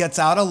 No one gets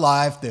out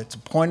alive. It's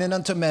appointed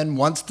unto men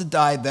once to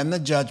die, then the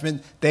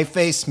judgment. They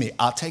face me.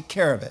 I'll take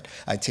care of it.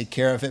 I take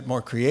care of it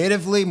more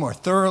creatively, more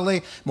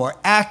thoroughly, more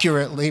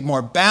accurately,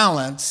 more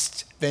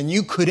balanced than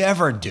you could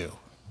ever do.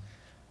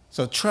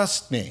 So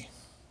trust me.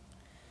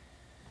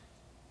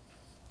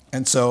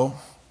 And so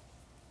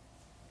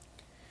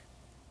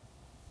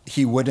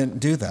he wouldn't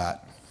do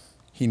that.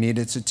 He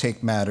needed to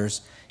take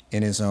matters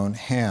in his own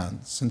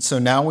hands. And so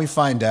now we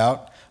find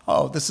out,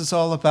 this is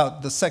all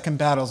about, the second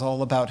battle is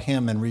all about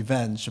him and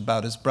revenge,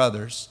 about his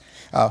brothers.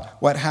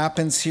 What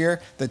happens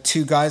here? The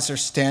two guys are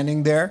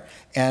standing there,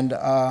 and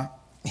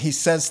he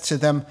says to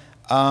them,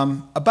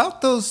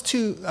 about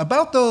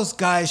those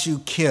guys you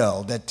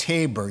killed at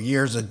Tabor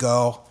years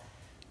ago,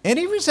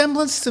 any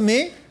resemblance to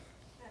me?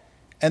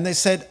 And they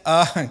said,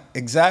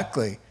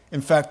 exactly.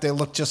 In fact, they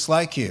look just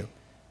like you,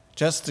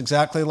 just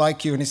exactly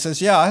like you. And he says,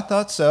 yeah, I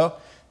thought so.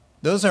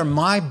 Those are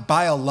my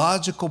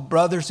biological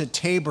brothers at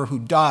Tabor who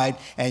died,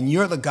 and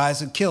you're the guys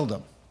who killed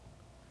them.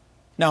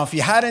 Now, if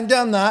you hadn't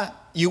done that,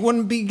 you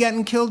wouldn't be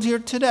getting killed here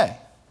today.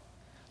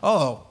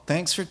 Oh,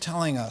 thanks for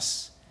telling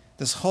us.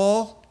 This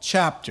whole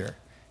chapter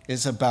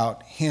is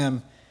about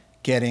him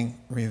getting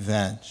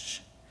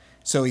revenge.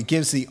 So he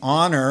gives the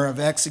honor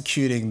of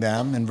executing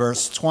them in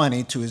verse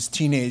 20 to his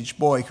teenage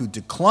boy who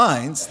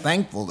declines,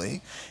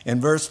 thankfully. In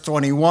verse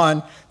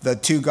 21, the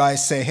two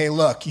guys say, hey,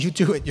 look, you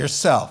do it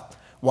yourself.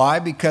 Why?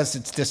 Because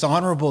it's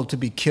dishonorable to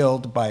be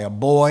killed by a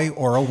boy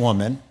or a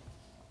woman.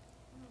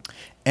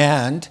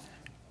 And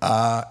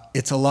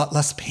it's a lot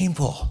less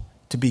painful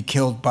to be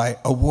killed by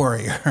a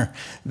warrior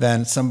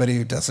than somebody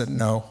who doesn't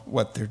know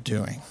what they're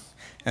doing.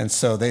 And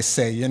so they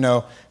say,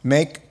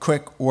 make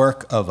quick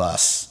work of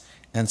us.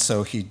 And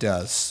so he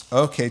does.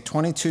 Okay,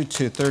 22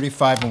 to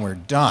 35, and we're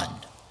done.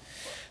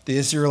 The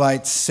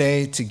Israelites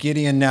say to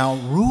Gideon, now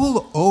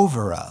rule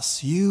over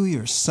us, you,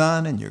 your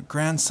son, and your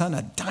grandson,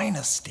 a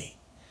dynasty.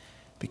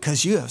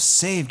 Because you have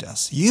saved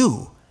us.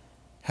 You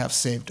have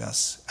saved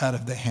us out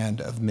of the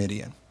hand of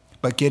Midian.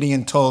 But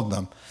Gideon told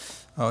them,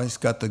 he's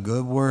got the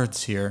good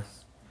words here.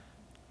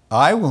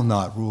 I will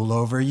not rule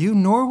over you,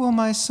 nor will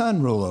my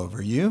son rule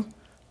over you.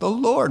 The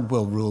Lord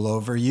will rule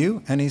over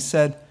you. And he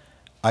said,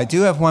 I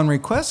do have one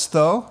request,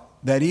 though,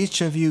 that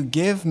each of you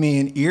give me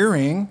an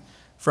earring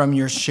from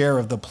your share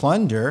of the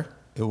plunder.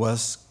 It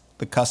was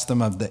the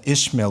custom of the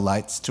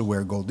Ishmaelites to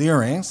wear gold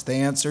earrings.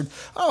 They answered,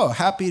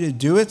 happy to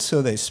do it.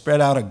 So they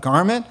spread out a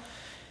garment.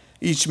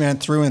 Each man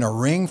threw in a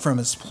ring from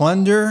his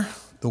plunder.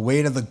 The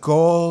weight of the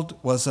gold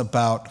was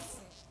about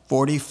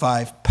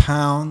 45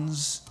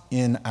 pounds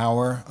in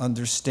our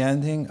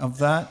understanding of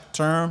that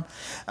term,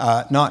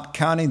 not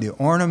counting the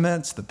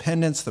ornaments, the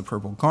pendants, the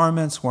purple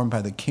garments worn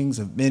by the kings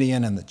of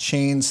Midian, and the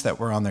chains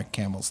that were on their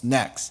camels'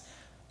 necks.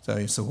 So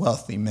he's a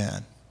wealthy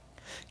man.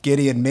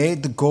 Gideon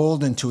made the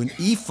gold into an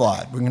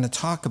ephod. We're going to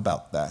talk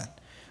about that,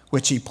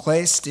 which he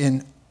placed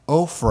in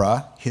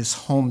Ophrah, his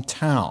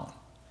hometown.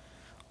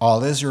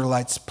 All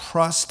Israelites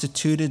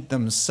prostituted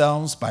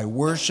themselves by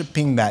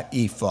worshiping that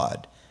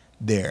ephod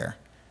there,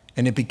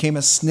 and it became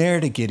a snare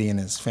to Gideon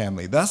and his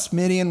family. Thus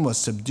Midian was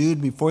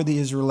subdued before the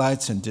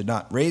Israelites and did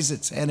not raise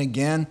its head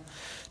again.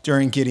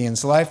 During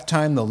Gideon's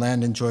lifetime, the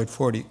land enjoyed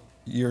 40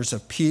 years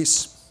of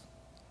peace.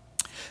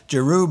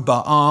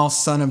 Jerubbaal,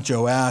 son of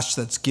Joash,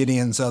 that's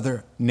Gideon's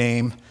other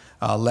name,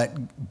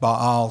 let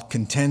Baal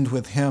contend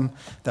with him.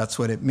 That's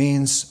what it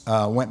means.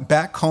 Went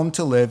back home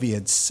to live. He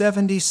had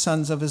 70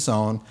 sons of his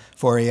own,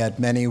 for he had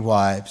many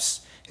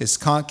wives. His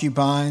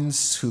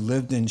concubines, who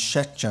lived in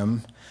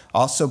Shechem,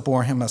 also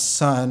bore him a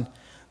son,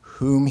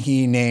 whom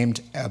he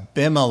named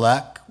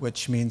Abimelech,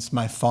 which means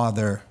my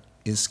father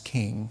is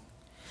king.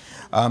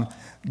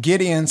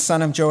 Gideon,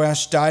 son of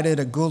Joash, died at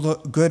a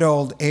good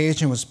old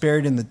age and was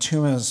buried in the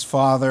tomb of his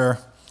father.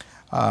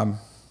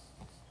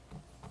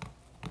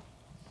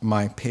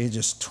 My page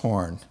is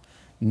torn.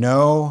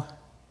 No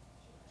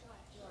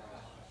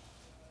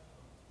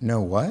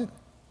what?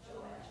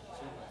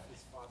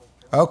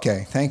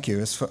 Okay, thank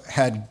you.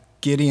 Had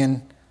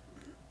Gideon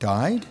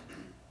died?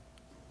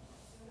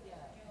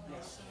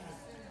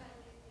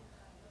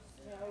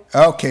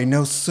 Okay,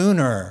 no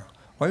sooner.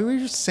 Why were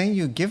you saying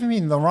you're giving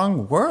me the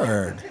wrong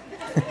word?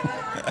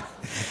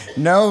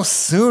 No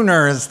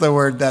sooner is the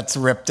word that's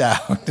ripped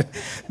out.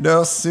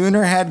 No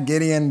sooner had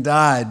Gideon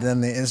died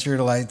than the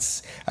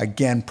Israelites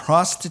again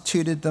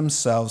prostituted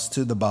themselves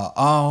to the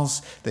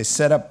Baals. They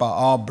set up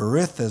Baal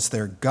Berith as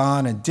their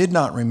god and did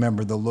not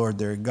remember the Lord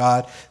their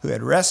God, who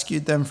had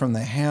rescued them from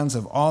the hands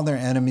of all their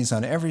enemies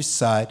on every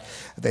side.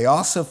 They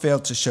also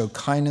failed to show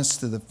kindness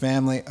to the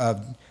family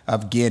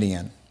of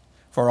Gideon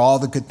for all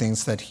the good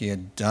things that he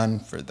had done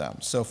for them.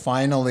 So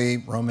finally,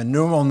 Roman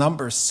numeral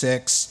number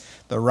 6,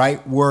 the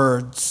right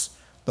words,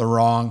 the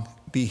wrong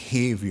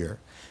behavior.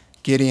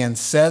 Gideon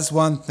says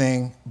one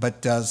thing, but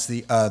does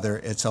the other.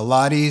 It's a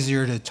lot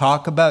easier to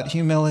talk about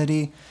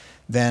humility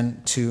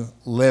than to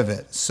live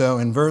it. So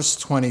in verse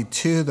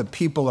 22, the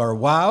people are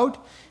wowed,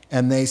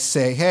 and they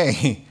say,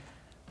 hey,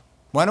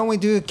 why don't we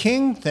do a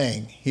king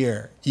thing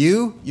here?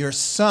 You, your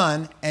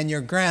son, and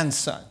your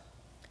grandson.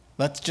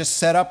 Let's just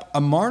set up a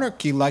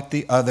monarchy like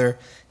the other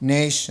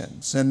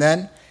nations. And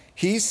then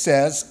he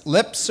says,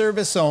 lip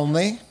service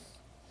only.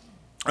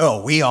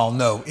 Oh, we all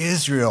know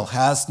Israel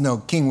has no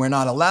king. We're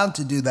not allowed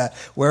to do that.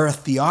 We're a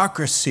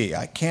theocracy.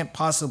 I can't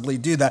possibly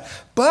do that.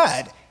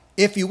 But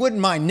if you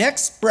wouldn't mind,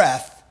 next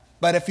breath,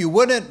 but if you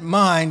wouldn't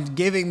mind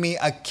giving me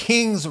a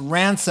king's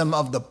ransom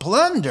of the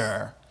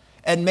plunder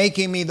and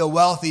making me the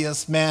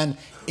wealthiest man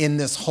in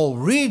this whole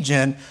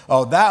region,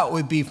 oh, that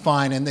would be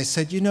fine. And they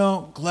said,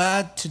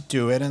 glad to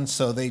do it. And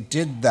so they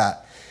did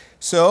that.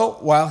 So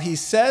while he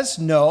says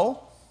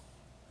no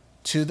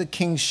to the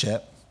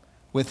kingship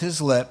with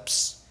his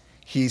lips,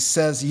 he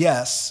says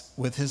yes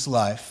with his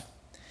life.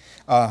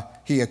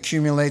 He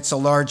accumulates a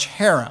large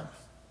harem.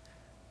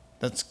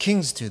 That's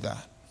kings do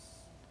that.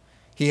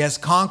 He has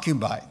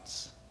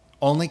concubines,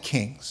 only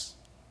kings.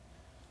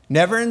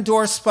 Never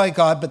endorsed by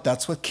God, but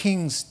that's what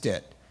kings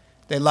did.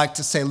 They like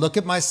to say, look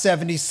at my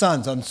 70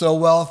 sons. I'm so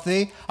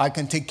wealthy, I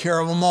can take care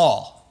of them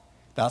all.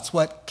 That's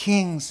what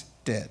kings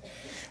did.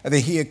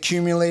 He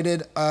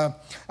accumulated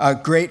a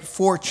great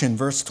fortune.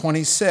 Verse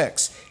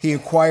 26, he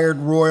acquired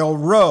royal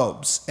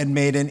robes and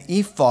made an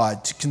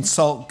ephod to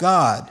consult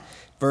God.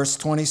 Verse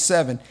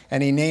 27,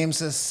 and he names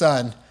his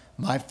son,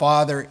 my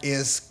father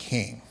is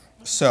king.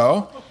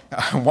 So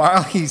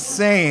while he's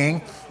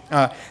saying,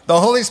 the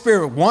Holy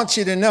Spirit wants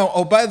you to know,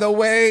 oh, by the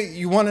way,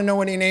 you want to know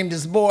what he named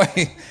his boy?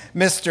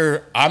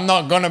 Mr. I'm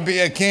not going to be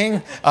a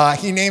king.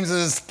 He names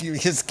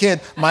his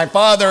kid, my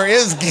father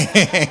is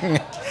king.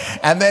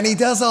 And then he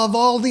does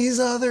all these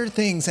other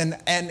things.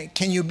 And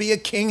can you be a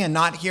king and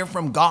not hear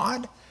from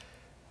God?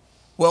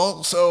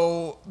 Well,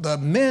 so the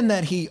men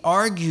that he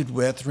argued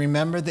with,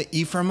 remember the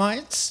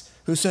Ephraimites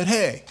who said,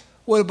 hey,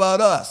 what about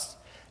us?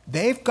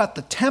 They've got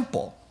the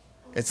temple.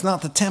 It's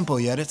not the temple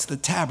yet, it's the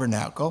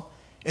tabernacle.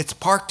 It's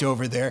parked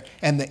over there.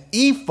 And the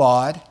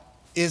ephod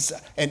is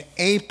an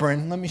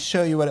apron. Let me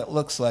show you what it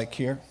looks like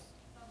here.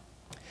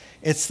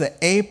 It's the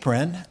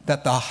apron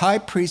that the high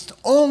priest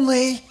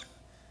only,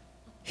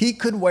 he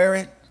could wear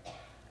it.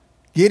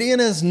 Gideon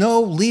is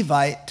no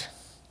Levite.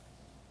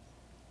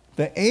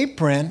 The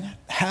apron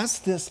has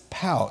this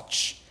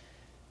pouch.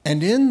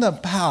 And in the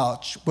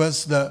pouch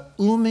was the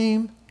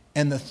Urim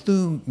and the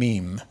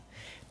Thummim.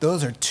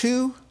 Those are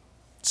two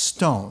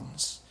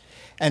stones.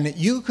 And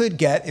you could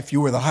get, if you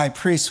were the high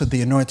priest with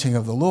the anointing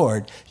of the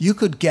Lord, you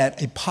could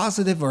get a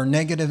positive or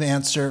negative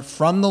answer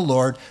from the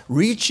Lord,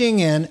 reaching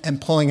in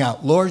and pulling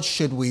out, Lord,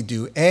 should we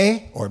do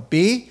A or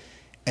B?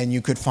 And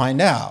you could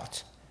find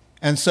out.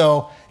 And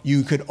so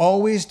you could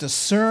always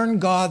discern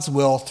God's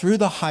will through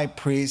the high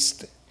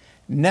priest,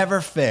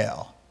 never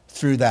fail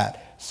through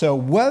that. So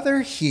whether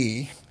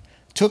he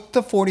took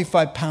the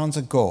 45 pounds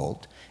of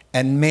gold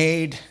and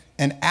made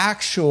an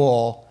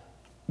actual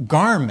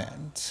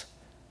garment,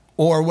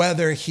 or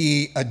whether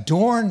he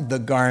adorned the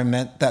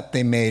garment that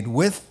they made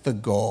with the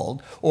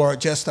gold, or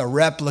just a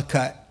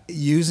replica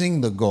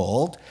using the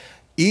gold,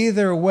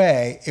 either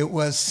way, it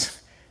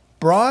was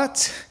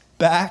brought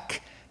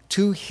back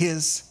to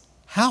his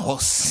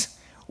house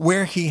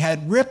where he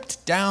had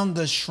ripped down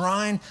the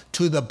shrine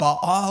to the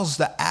Baals,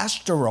 the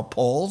Ashtoreth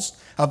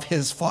poles of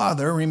his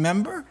father.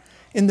 Remember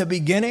in the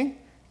beginning,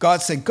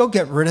 God said, go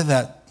get rid of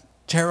that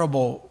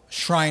terrible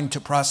shrine to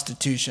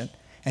prostitution.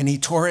 And he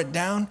tore it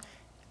down.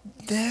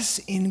 This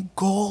in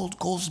gold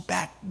goes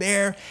back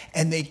there,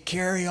 and they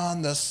carry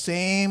on the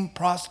same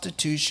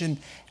prostitution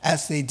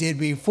as they did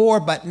before,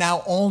 but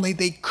now only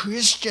they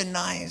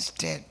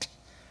Christianized it.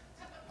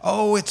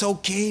 Oh, it's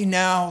okay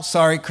now.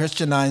 Sorry,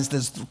 Christianized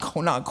is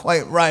not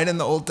quite right in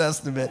the Old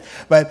Testament,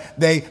 but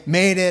they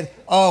made it,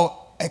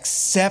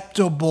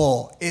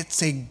 acceptable.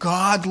 It's a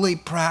godly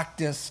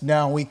practice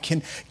now. We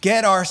can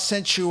get our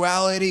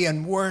sensuality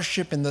and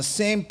worship in the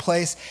same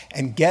place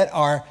and get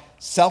our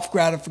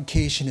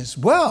self-gratification as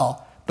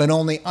well, but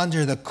only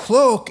under the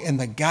cloak and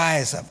the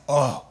guise of,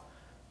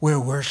 we're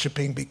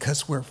worshiping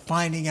because we're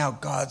finding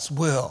out God's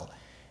will.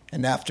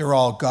 And after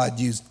all, God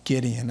used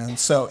Gideon. And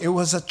so it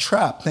was a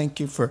trap. Thank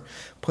you for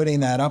putting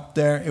that up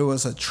there. It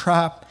was a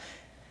trap.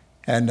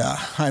 And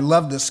I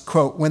love this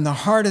quote. When the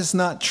heart is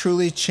not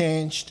truly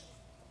changed,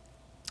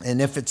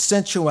 and if it's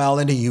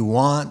sensuality you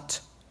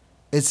want,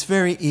 it's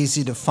very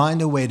easy to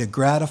find a way to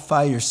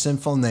gratify your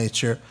sinful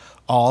nature,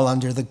 all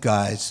under the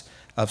guise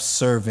of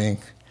serving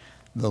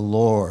the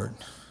Lord.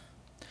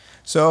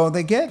 So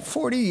they get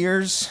 40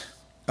 years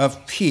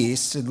of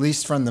peace, at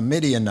least from the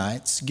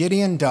Midianites.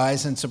 Gideon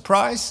dies, and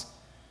surprise,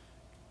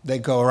 they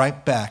go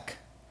right back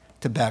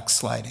to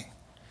backsliding.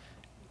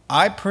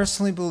 I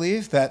personally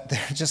believe that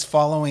they're just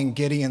following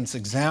Gideon's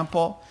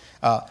example.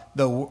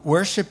 The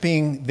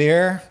worshiping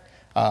there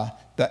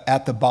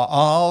at the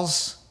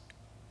Baals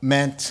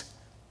meant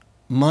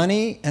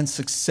money and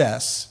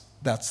success.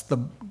 That's the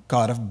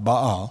god of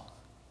Baal.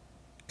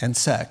 And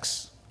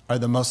sex are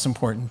the most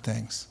important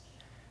things.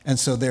 And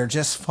so they're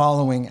just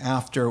following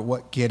after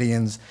what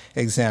Gideon's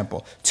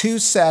example. Two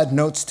sad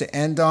notes to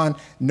end on.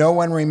 No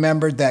one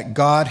remembered that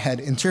God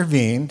had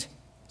intervened.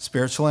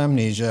 Spiritual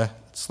amnesia.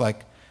 It's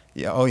like,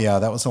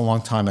 that was a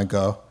long time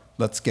ago.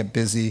 Let's get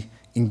busy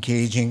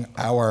engaging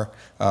our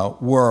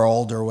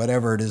world or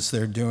whatever it is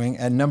they're doing.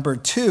 And number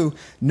two,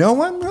 no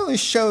one really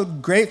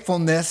showed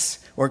gratefulness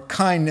or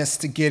kindness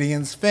to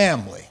Gideon's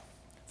family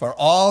for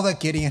all that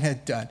Gideon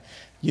had done.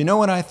 You know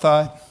what I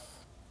thought?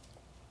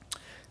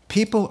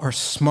 People are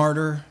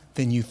smarter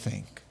than you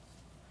think.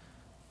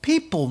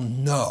 People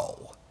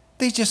know.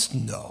 They just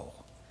know.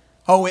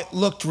 Oh, it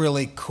looked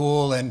really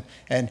cool, and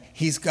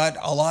he's got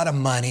a lot of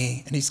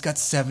money, and he's got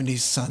 70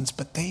 sons,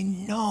 but they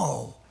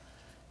know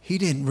he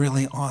didn't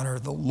really honor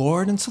the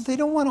Lord, and so they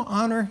don't want to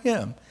honor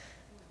him.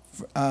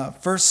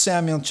 1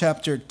 Samuel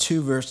chapter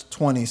 2, verse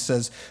 20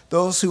 says,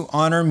 "Those who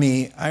honor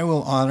me, I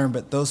will honor,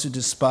 but those who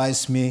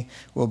despise me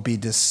will be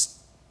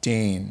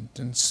disdained."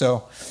 And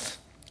so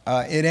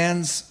it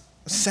ends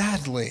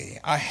sadly.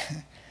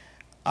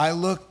 I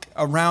look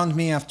around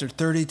me after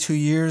 32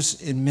 years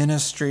in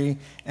ministry,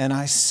 and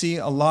I see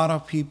a lot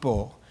of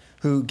people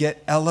who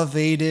get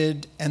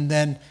elevated and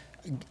then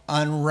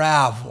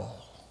unravel.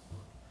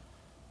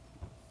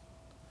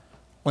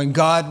 When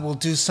God will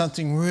do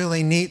something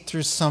really neat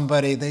through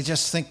somebody, they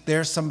just think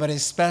they're somebody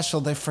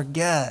special. They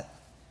forget.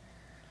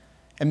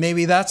 And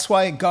maybe that's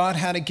why God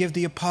had to give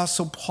the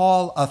Apostle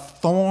Paul a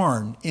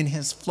thorn in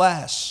his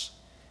flesh.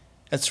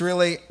 It's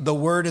really the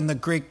word in the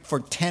Greek for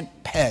tent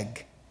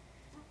peg.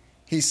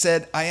 He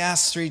said, I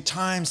asked 3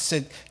 times,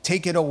 said,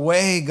 take it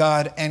away,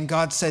 God. And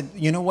God said,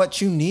 you know what?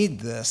 You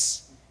need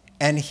this.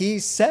 And he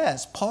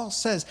says, Paul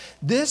says,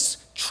 this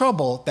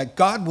trouble that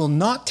God will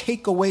not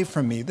take away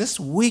from me, this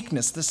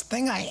weakness, this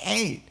thing I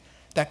hate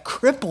that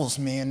cripples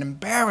me and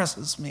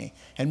embarrasses me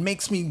and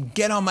makes me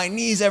get on my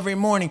knees every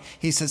morning,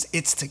 he says,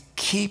 it's to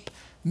keep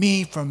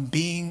me from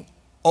being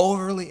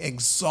overly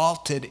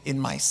exalted in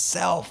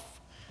myself,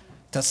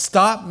 to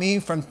stop me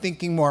from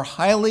thinking more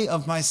highly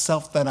of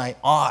myself than I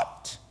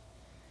ought.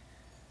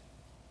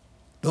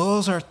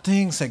 Those are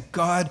things that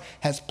God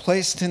has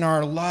placed in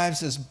our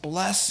lives as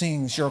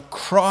blessings, your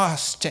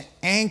cross to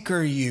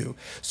anchor you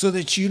so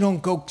that you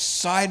don't go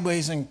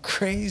sideways and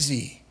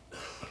crazy.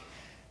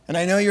 And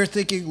I know you're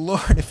thinking,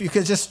 Lord, if you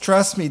could just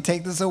trust me,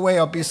 take this away,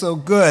 I'll be so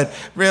good.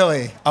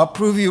 Really, I'll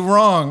prove you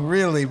wrong,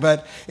 really.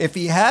 But if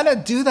he had to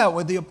do that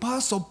with the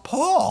Apostle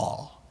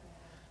Paul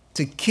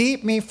to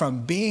keep me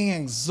from being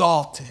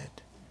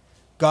exalted,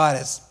 God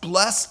has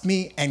blessed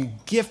me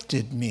and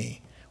gifted me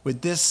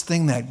with this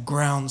thing that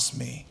grounds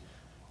me.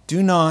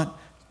 Do not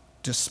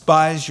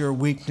despise your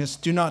weakness.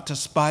 Do not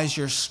despise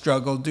your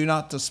struggle. Do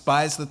not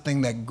despise the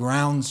thing that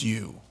grounds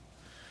you,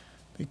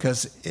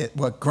 because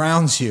what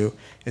grounds you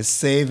is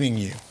saving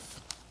you.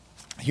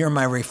 Here are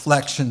my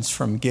reflections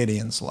from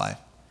Gideon's life,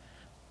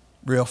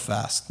 real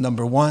fast.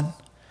 Number 1,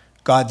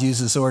 God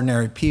uses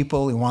ordinary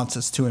people. He wants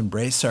us to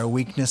embrace our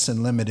weakness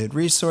and limited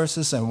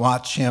resources and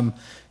watch him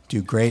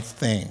do great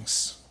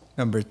things.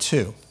 Number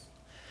 2,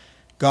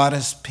 God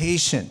is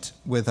patient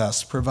with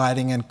us,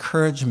 providing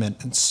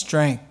encouragement and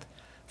strength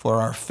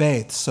for our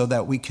faith so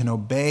that we can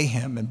obey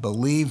him and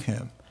believe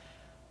him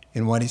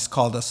in what he's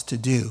called us to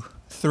do.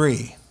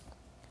 3,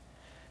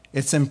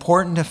 it's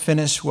important to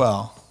finish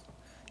well.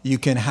 You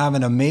can have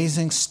an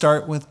amazing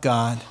start with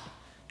God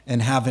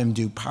and have him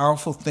do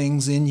powerful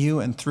things in you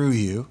and through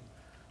you,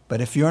 but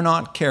if you're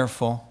not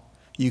careful,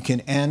 you can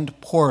end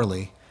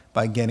poorly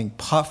by getting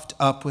puffed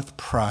up with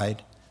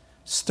pride,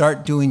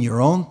 start doing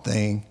your own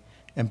thing,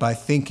 and by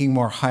thinking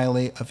more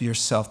highly of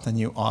yourself than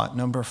you ought.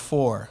 Number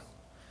 4,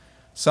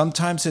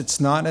 sometimes it's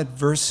not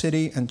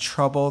adversity and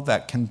trouble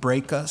that can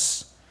break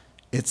us.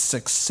 It's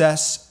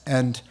success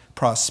and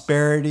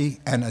prosperity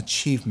and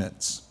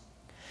achievements.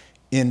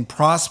 In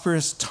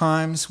prosperous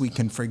times, we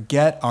can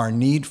forget our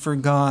need for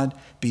God,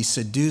 be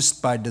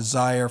seduced by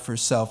desire for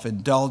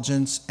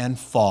self-indulgence, and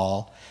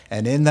fall.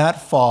 And in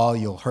that fall,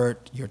 you'll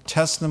hurt your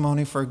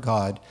testimony for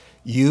God,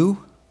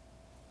 you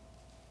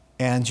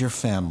and your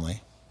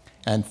family.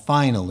 And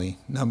finally,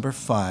 number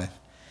 5,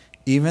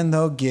 even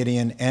though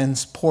Gideon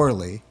ends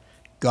poorly,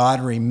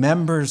 God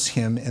remembers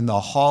him in the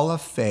hall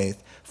of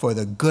faith for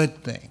the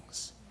good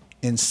things.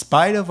 In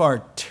spite of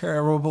our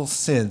terrible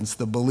sins,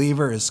 the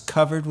believer is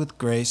covered with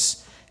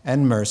grace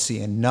and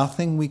mercy, and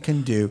nothing we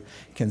can do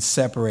can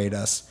separate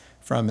us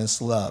from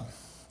his love.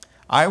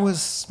 I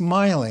was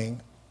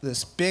smiling,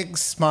 this big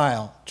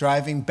smile,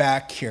 driving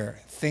back here,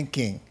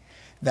 thinking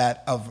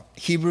that of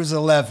Hebrews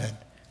 11,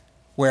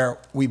 where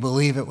we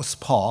believe it was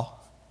Paul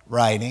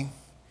writing.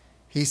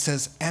 He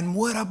says, and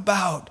what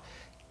about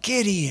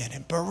Gideon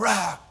and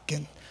Barak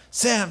and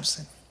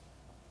Samson?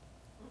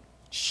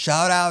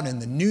 Shout out in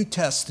the New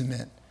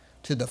Testament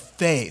to the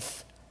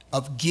faith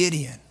of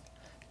Gideon.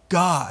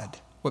 God,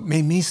 what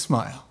made me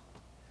smile,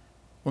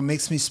 what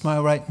makes me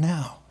smile right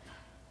now,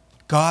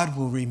 God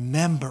will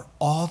remember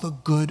all the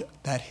good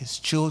that his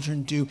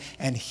children do,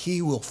 and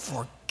he will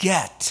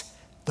forget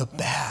the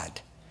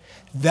bad.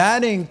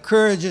 That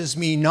encourages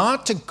me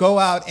not to go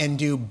out and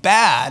do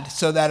bad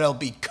so that it'll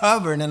be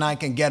covered and I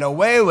can get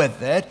away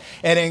with it.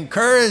 It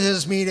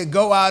encourages me to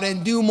go out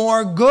and do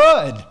more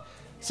good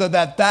so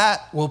that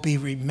that will be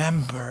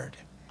remembered.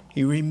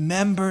 He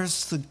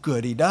remembers the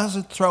good. He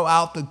doesn't throw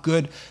out the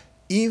good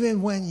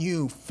even when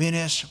you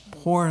finish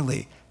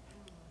poorly.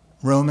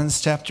 Romans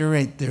chapter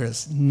 8, there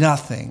is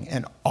nothing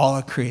in all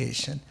of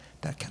creation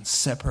that can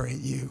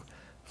separate you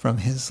from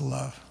his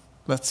love.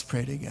 Let's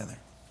pray together.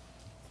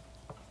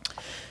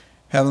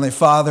 Heavenly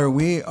Father,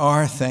 we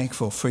are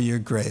thankful for your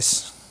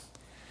grace.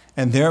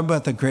 And there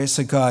but the grace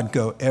of God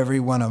go every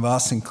one of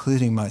us,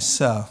 including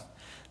myself.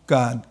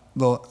 God,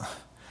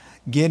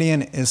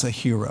 Gideon is a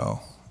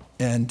hero.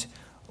 And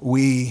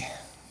we,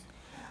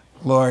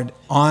 Lord,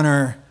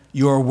 honor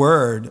your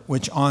word,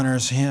 which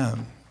honors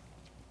him.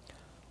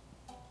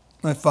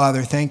 My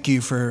Father, thank you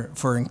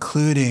for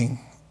including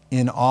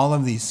in all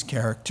of these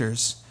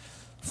characters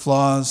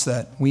flaws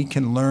that we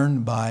can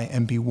learn by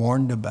and be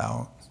warned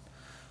about.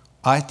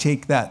 I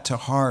take that to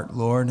heart,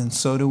 Lord, and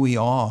so do we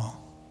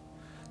all.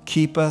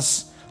 Keep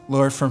us,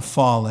 Lord, from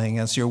falling,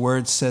 as your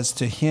word says,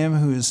 to him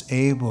who is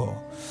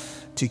able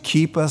to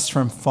keep us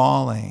from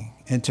falling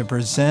and to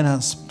present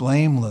us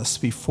blameless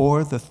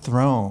before the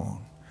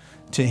throne.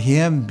 To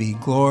him be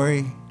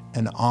glory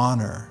and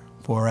honor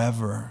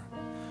forever.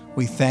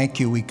 We thank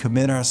you. We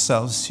commit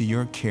ourselves to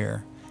your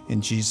care.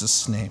 In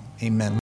Jesus' name, amen.